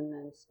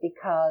attunements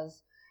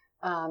because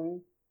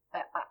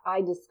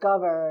I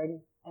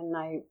discovered, and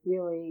I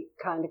really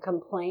kind of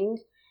complained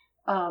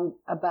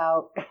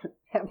about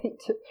having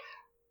to.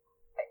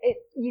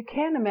 You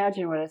can't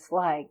imagine what it's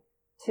like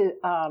to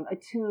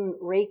attune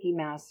Reiki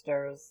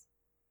masters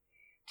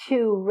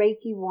to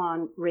Reiki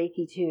 1,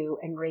 Reiki 2,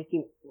 and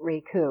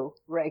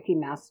Reiki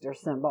master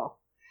symbol.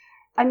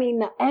 I mean,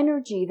 the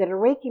energy that a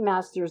Reiki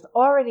master is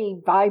already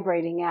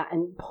vibrating at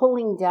and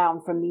pulling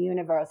down from the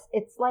universe,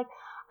 it's like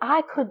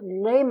I could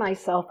lay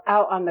myself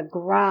out on the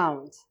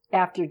ground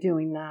after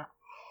doing that.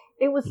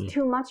 It was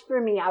too much for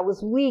me. I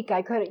was weak.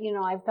 I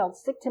felt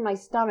sick to my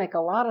stomach, a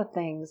lot of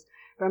things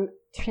from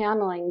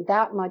channeling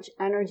that much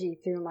energy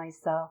through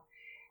myself.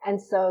 And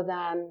so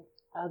then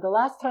the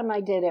last time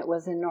I did it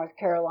was in North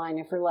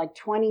Carolina for like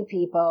 20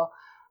 people.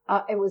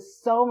 It was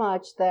so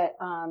much that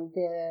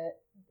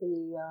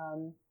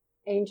the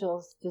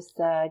angels just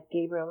said,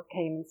 Gabriel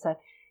came and said,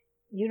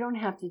 you don't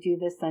have to do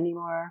this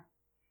anymore.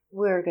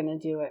 We're going to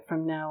do it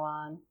from now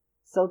on.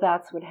 So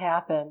that's what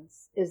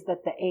happens, is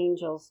that the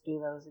angels do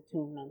those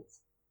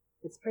attunements.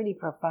 It's pretty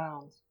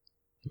profound.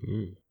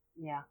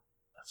 Yeah.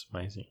 That's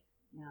amazing.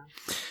 Yeah.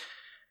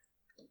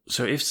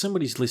 So if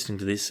somebody's listening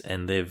to this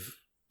and they've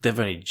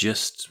only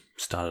just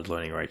started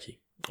learning Reiki,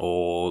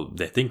 or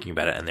they're thinking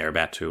about it and they're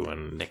about to,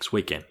 and next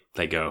weekend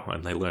they go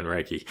and they learn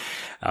Reiki,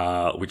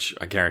 which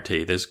I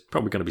guarantee there's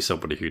probably going to be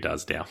somebody who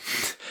does now.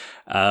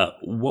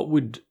 What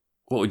would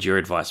your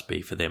advice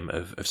be for them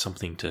of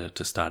something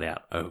to start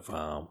out, of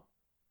a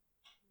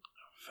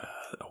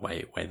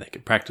way they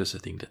can practice, a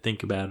thing to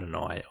think about, an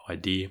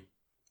idea,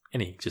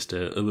 just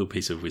a little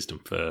piece of wisdom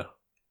for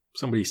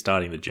somebody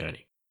starting the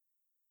journey?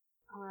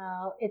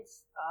 Well,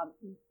 it's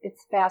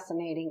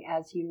fascinating,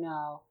 as you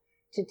know,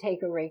 to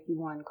take a Reiki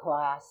 1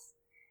 class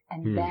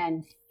and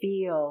then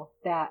feel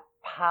that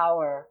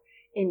power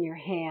in your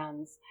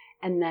hands.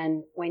 And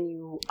then when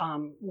you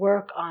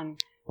work on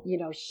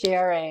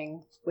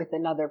sharing with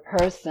another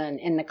person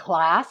in the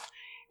class,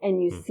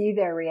 and you see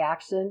their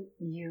reaction,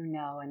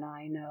 and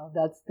I know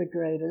that's the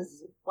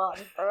greatest fun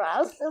for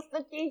us as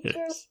the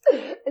teachers.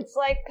 Yes. It's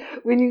like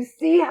when you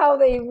see how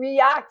they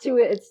react to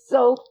it, it's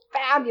so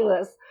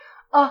fabulous.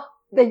 Oh,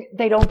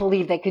 they don't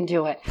believe they can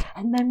do it.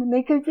 And then when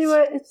they can do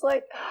it, it's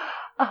like,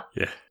 oh.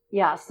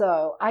 Yeah,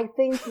 so I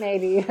think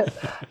maybe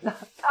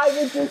I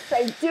would just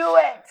say do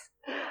it.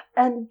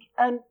 And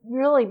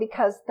really,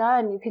 because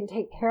then you can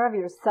take care of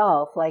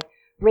yourself. Like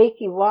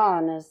Reiki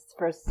 1 is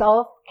for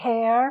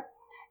self-care,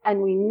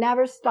 and we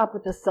never stop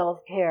with the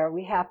self-care.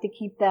 We have to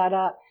keep that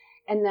up.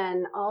 And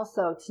then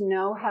also to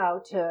know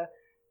how to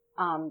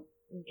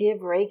give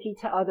Reiki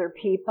to other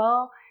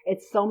people.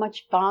 It's so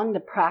much fun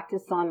to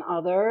practice on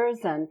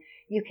others, and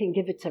you can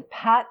give it to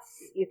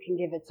pets. You can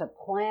give it to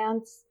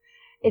plants.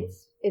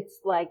 It's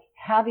like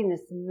having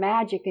this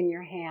magic in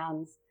your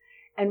hands.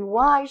 And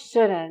why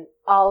shouldn't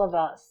all of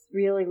us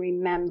really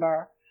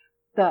remember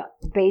the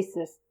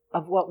basis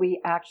of what we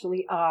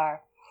actually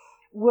are?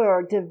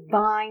 We're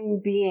divine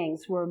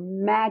beings. We're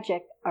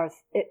magic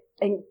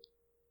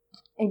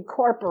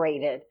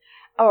incorporated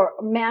or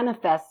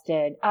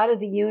manifested out of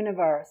the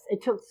universe.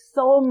 It took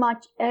so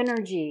much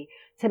energy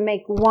to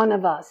make one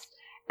of us.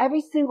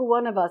 Every single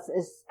one of us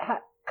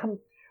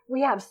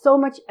we have so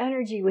much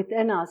energy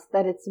within us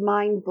that it's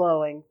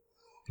mind-blowing.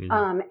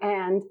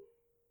 And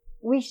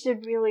we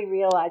should really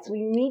realize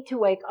we need to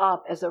wake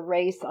up as a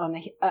race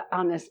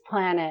on this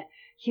planet.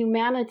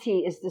 Humanity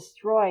is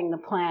destroying the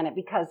planet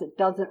because it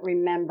doesn't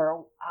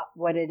remember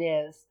what it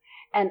is.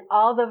 And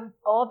all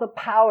the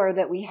power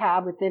that we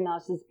have within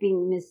us is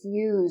being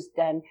misused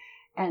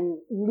and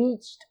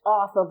leached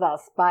off of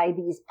us by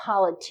these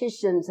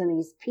politicians and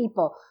these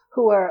people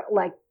who are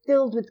like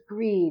filled with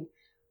greed.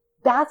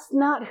 That's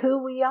not who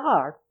we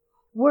are.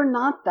 We're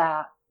not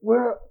that.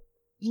 We're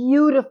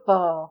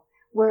beautiful.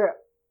 We're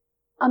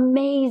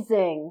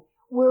amazing.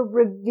 We're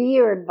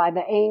revered by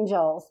the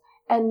angels.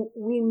 And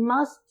we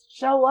must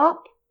show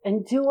up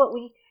and do what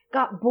we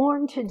got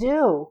born to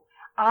do.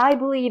 I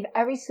believe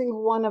every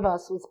single one of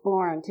us was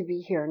born to be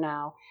here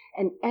now.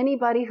 And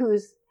anybody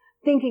who's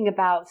thinking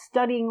about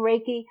studying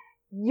Reiki,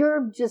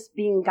 you're just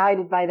being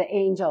guided by the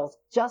angels.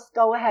 Just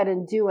go ahead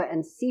and do it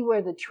and see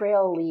where the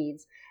trail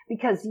leads,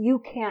 because you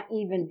can't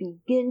even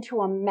begin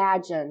to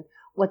imagine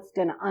what's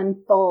going to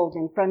unfold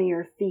in front of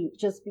your feet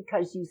just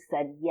because you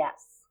said yes.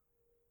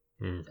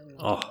 That's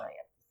what I have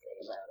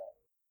to say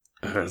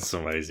about it. That's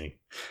amazing.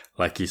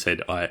 Like you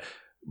said,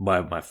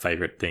 my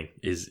favorite thing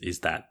is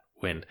that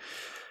when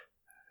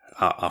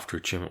after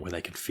attunement, where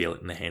they can feel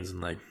it in their hands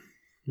and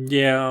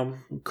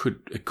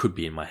it could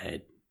be in my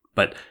head,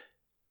 but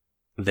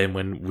then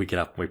when we get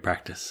up and we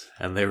practice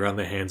and they run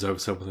their hands over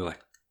something, they're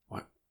like,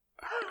 what?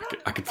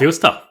 I can feel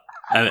stuff.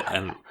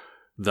 And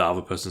the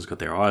other person's got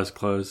their eyes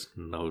closed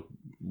and they'll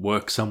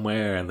work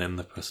somewhere, and then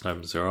the person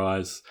opens their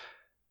eyes,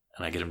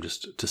 and I get them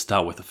just to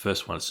start with the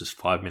first one. It's just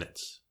 5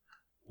 minutes,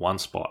 one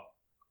spot.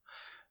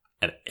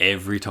 And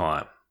every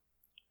time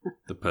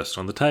the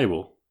person on the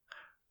table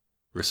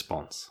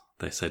responds,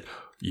 they said,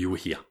 you were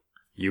here.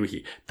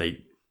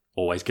 They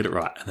always get it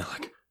right. And they're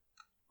like,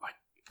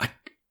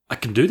 I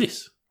can do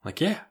this.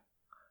 Like, yeah.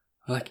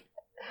 Like,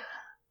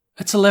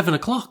 it's 11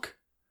 o'clock.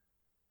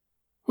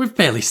 We've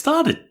barely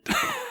started.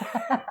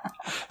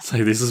 So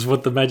this is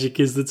what the magic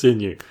is that's in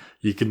you.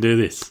 You can do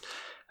this.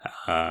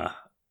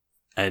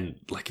 And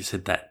like you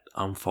said, that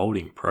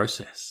unfolding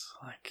process,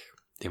 like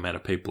the amount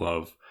of people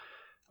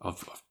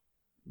I've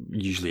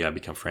usually I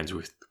become friends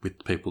with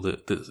people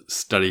that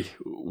study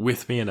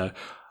with me, and I've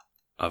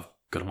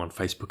got them on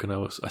Facebook,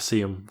 and I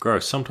see them grow.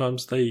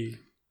 Sometimes they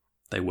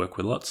work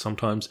with lots.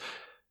 Sometimes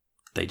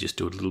they just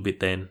do a little bit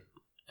then.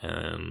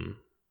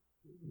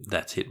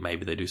 That's it.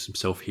 Maybe they do some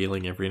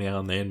self-healing every now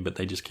and then, but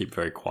they just keep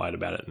very quiet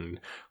about it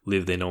and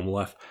live their normal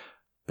life.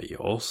 But you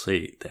all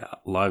see their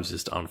lives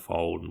just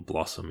unfold and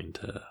blossom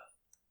into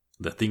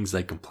the things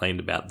they complained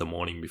about the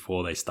morning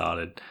before they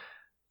started.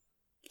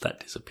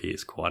 That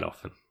disappears quite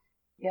often,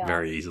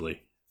 very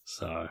easily.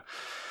 So,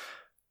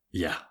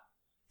 yeah,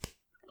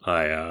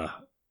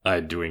 I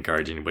do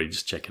encourage anybody to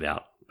just check it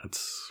out.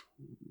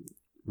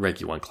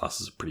 Reiki 1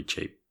 classes are pretty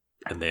cheap,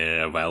 and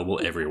they're available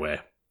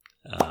everywhere.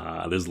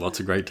 There's lots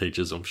of great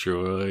teachers, I'm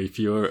sure. If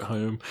you're at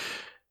home,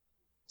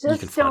 just you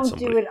can find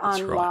somebody. Don't do it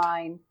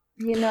online.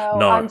 Right.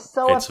 No, I'm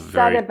so it's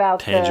upset about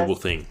this. Tangible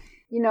this. Thing.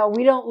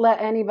 We don't let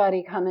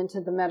anybody come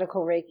into the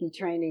medical Reiki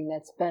training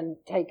that's been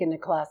taken a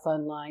class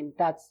online.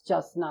 That's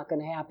just not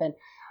going to happen.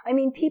 I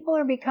mean, people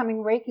are becoming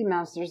Reiki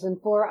masters in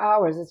 4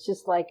 hours. It's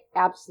just like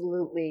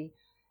absolutely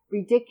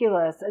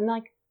ridiculous. And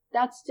like,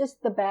 that's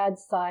just the bad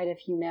side of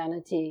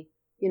humanity,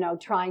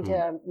 trying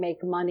to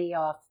make money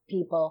off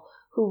people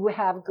who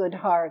have good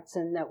hearts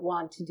and that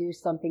want to do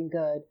something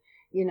good,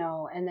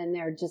 and then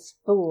they're just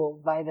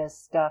fooled by this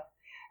stuff.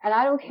 And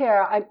I don't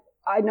care.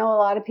 I know a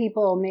lot of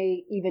people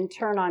may even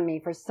turn on me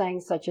for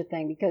saying such a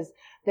thing, because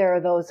there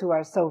are those who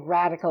are so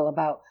radical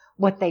about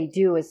what they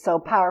do is so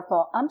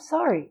powerful. I'm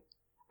sorry.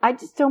 I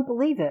just don't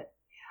believe it.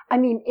 I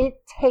mean,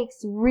 it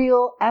takes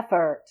real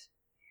effort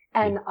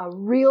and a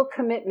real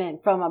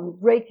commitment from a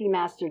Reiki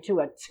master to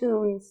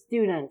attune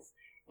students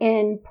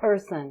in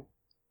person.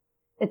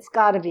 It's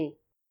got to be.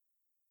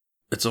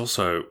 It's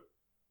also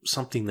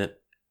something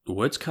that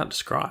words can't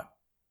describe.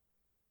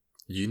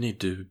 You need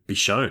to be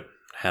shown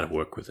how to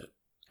work with it,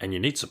 and you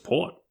need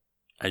support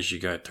as you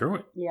go through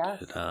it.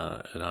 Yes.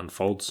 It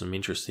unfolds some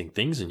interesting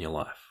things in your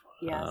life.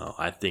 Yes.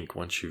 I think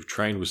once you've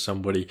trained with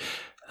somebody,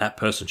 that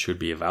person should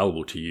be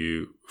available to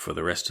you for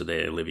the rest of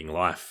their living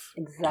life.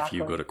 Exactly. If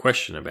you've got a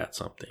question about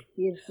something.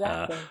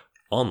 Exactly.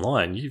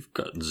 Online, you've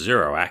got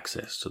zero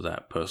access to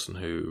that person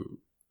who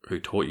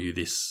taught you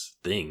this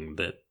thing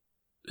that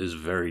is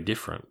very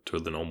different to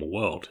the normal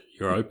world.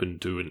 You're open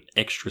to an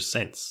extra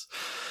sense.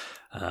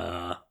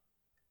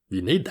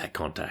 You need that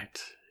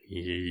contact.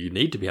 You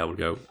need to be able to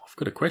go, I've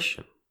got a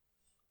question.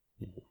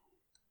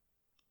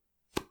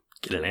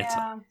 Get an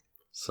answer.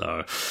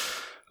 So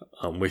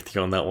I'm with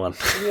you on that one.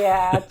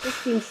 Yeah, it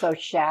just seems so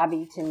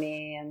shabby to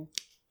me and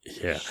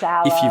yeah.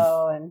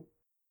 shallow.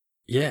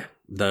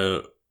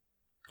 The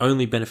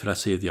only benefit I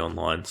see of the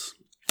onlines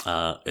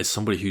is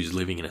somebody who's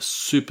living in a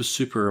super,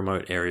 super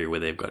remote area where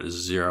they've got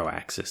zero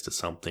access to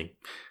something.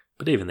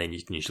 But even then,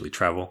 you can usually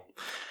travel.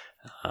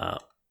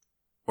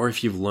 Or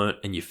if you've learnt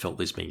and you felt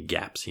there's been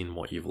gaps in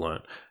what you've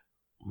learnt,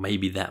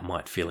 maybe that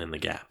might fill in the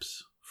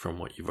gaps from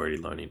what you've already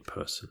learned in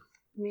person.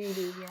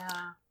 Maybe,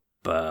 yeah.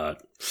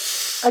 But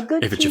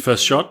if it's your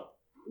first shot,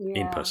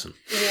 in person.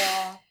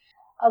 Yeah.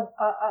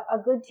 A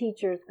good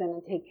teacher is going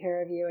to take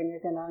care of you, and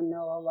you're going to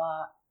know a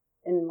lot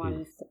in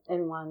one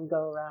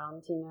go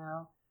round, Reiki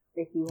 1,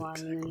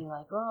 exactly. And then you're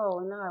like, oh,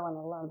 now I want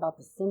to learn about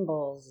the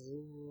symbols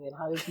and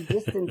how to do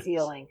distance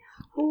healing.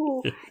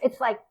 Ooh, it's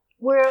like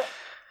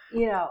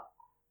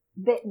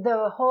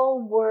the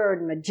whole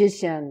word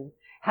magician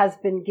has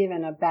been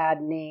given a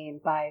bad name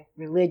by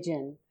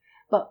religion.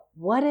 But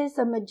what is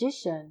a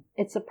magician?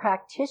 It's a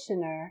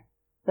practitioner,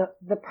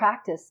 the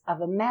practice of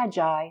a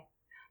magi.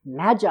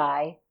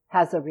 Magi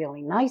has a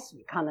really nice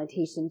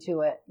connotation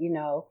to it,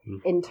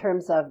 in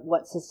terms of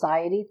what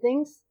society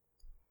thinks.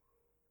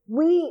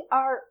 We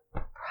are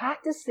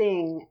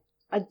practicing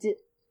I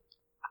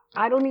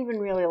don't even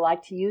really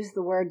like to use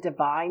the word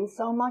divine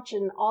so much,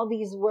 and all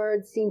these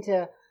words seem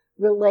to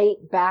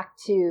relate back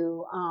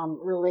to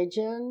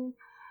religion.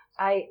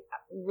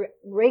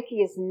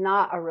 Reiki is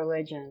not a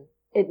religion.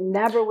 It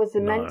never was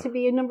meant to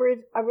be a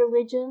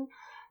religion.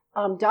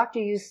 Dr.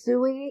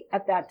 Usui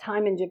at that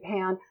time in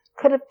Japan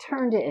could have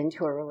turned it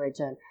into a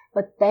religion,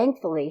 but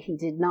thankfully he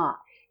did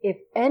not. If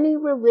any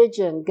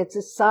religion gets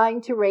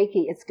assigned to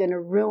Reiki, it's going to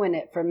ruin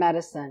it for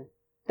medicine.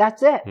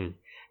 That's it.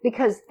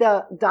 Because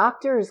the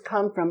doctors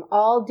come from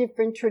all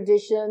different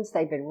traditions.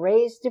 They've been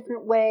raised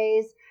different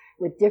ways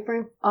with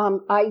different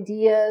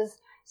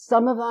ideas.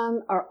 Some of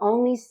them are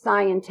only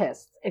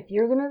scientists. If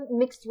you're going to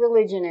mix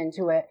religion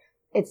into it,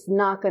 it's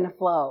not going to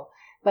flow.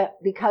 But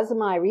because of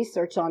my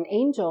research on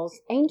angels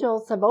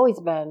have always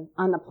been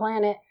on the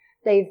planet.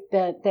 They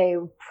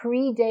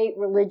predate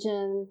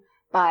religion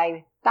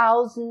by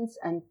thousands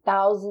and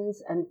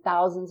thousands and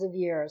thousands of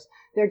years.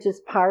 They're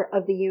just part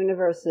of the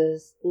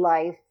universe's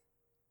life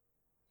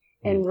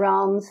in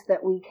realms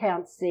that we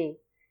can't see.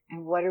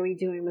 And what are we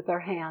doing with our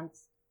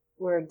hands?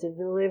 We're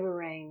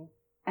delivering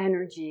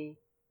energy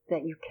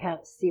that you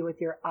can't see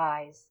with your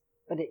eyes,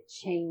 but it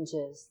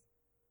changes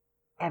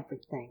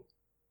everything.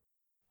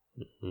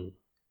 Mm-hmm.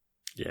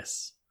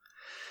 Yes,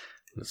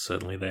 it's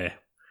certainly there.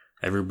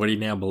 Everybody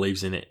now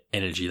believes in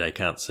energy they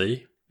can't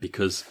see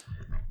because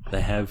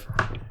they've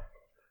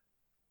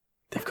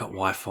got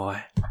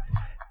Wi-Fi.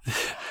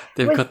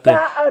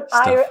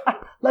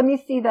 Let me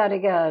see that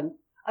again.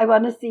 I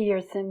want to see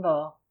your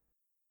symbol.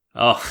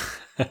 Oh.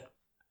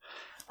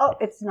 Oh,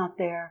 it's not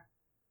there.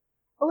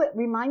 Oh, it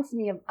reminds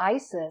me of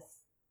Isis.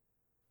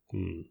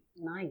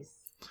 Nice.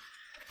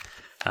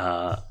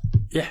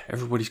 Yeah,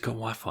 everybody's got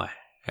Wi-Fi.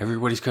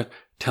 Everybody's got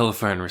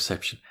telephone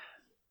reception.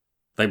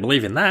 They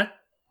believe in that.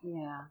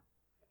 Yeah.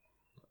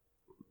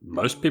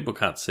 Most people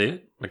can't see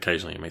it.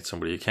 Occasionally you meet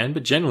somebody who can,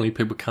 but generally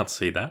people can't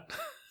see that.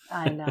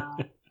 I know.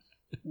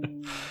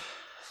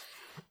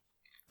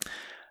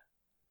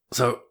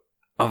 So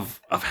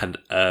I've had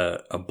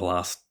a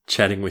blast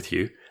chatting with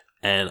you,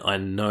 and I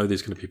know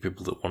there's going to be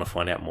people that want to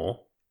find out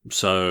more.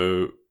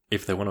 So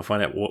if they want to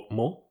find out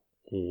more,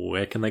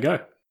 where can they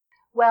go?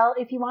 Well,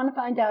 if you want to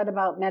find out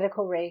about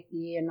medical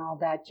Reiki and all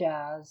that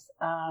jazz,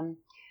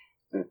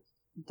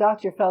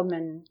 Dr.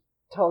 Feldman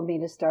told me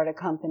to start a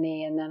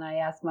company, and then I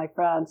asked my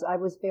friends. I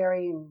was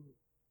very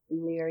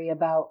leery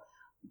about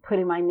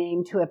putting my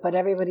name to it, but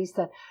everybody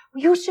said,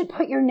 well, you should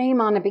put your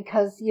name on it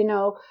because,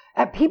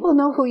 people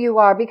know who you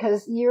are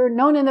because you're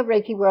known in the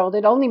Reiki world.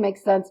 It only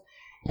makes sense.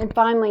 And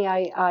finally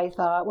I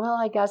thought, well,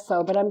 I guess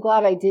so, but I'm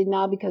glad I did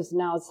now because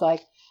now it's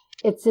like,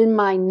 it's in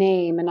my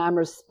name and I'm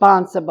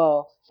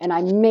responsible and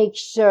I make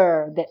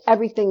sure that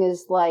everything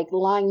is like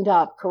lined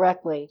up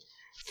correctly.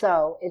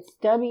 So it's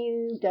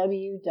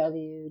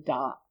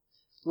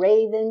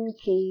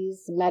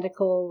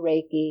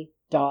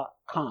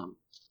www.ravenkeysmedicalreiki.com.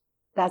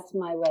 That's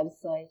my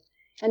website.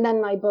 And then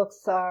my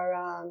books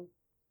are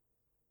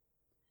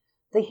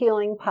The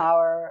Healing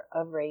Power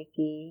of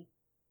Reiki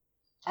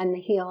and The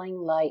Healing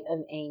Light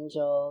of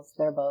Angels.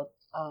 They're both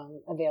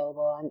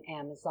available on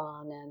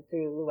Amazon and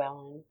through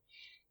Llewellyn.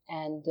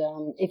 And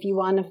if you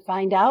want to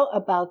find out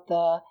about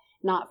the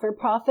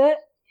not-for-profit,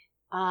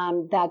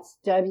 that's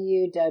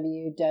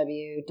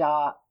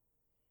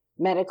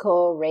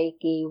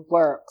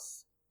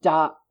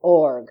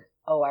www.medicalreikiworks.org.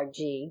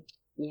 O-R-G.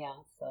 Yeah,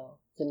 so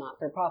it's a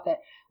not-for-profit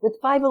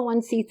with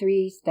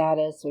 501c3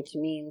 status, which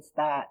means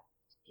that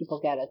people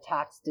get a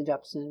tax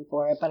deduction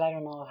for it, but I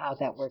don't know how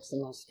that works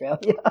in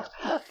Australia.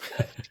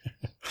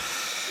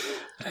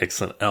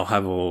 Excellent. I'll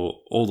have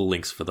all the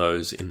links for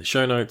those in the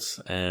show notes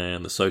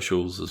and the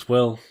socials as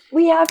well.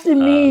 We have to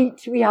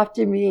meet.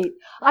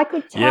 I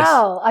could tell.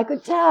 Yes. I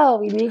could tell.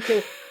 We need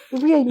to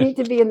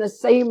be in the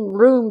same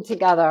room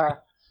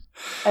together.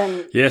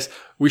 And yes,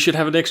 we should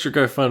have an extra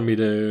GoFundMe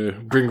to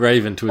bring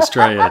Raven to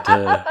Australia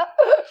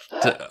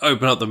to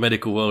open up the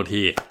medical world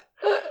here.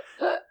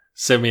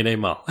 Send me an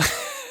email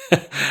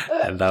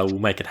and we'll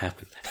make it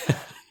happen.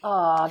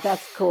 Oh,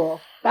 that's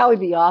cool. That would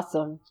be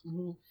awesome.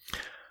 Mm-hmm.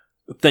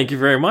 Thank you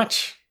very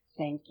much.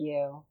 Thank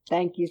you.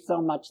 Thank you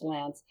so much,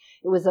 Lance.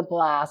 It was a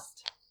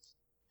blast.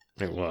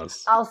 It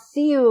was. I'll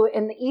see you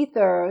in the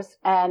ethers,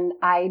 and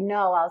I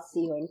know I'll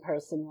see you in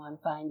person one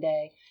fine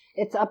day.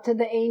 It's up to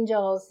the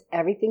angels.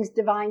 Everything's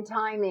divine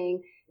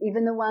timing.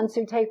 Even the ones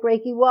who take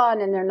Reiki 1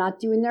 and they're not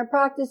doing their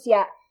practice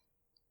yet.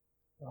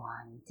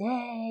 One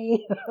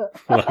day.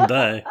 One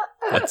day.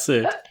 That's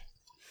it.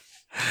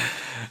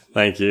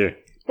 Thank you.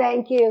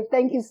 Thank you.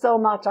 Thank you so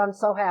much. I'm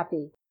so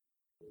happy.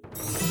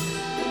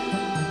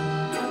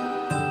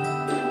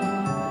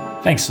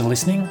 Thanks for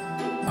listening.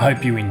 I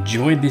hope you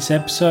enjoyed this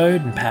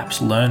episode and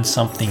perhaps learned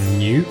something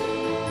new.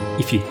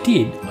 If you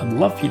did, I'd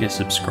love for you to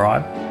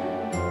subscribe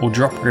or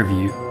drop a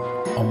review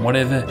on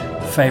whatever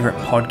favourite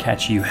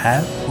podcast you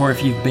have, or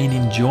if you've been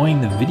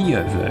enjoying the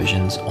video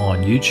versions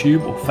on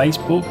YouTube or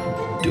Facebook,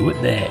 do it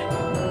there.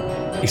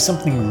 If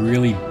something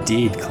really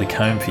did click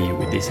home for you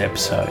with this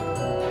episode,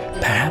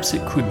 perhaps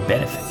it could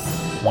benefit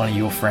one of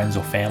your friends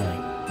or family.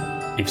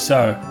 If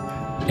so,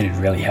 it'd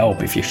really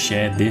help if you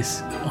shared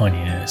this on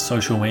your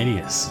social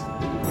medias.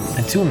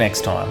 Until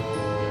next time,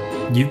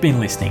 you've been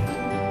listening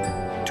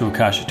to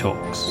Akasha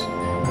Talks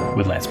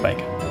with Lance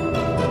Baker.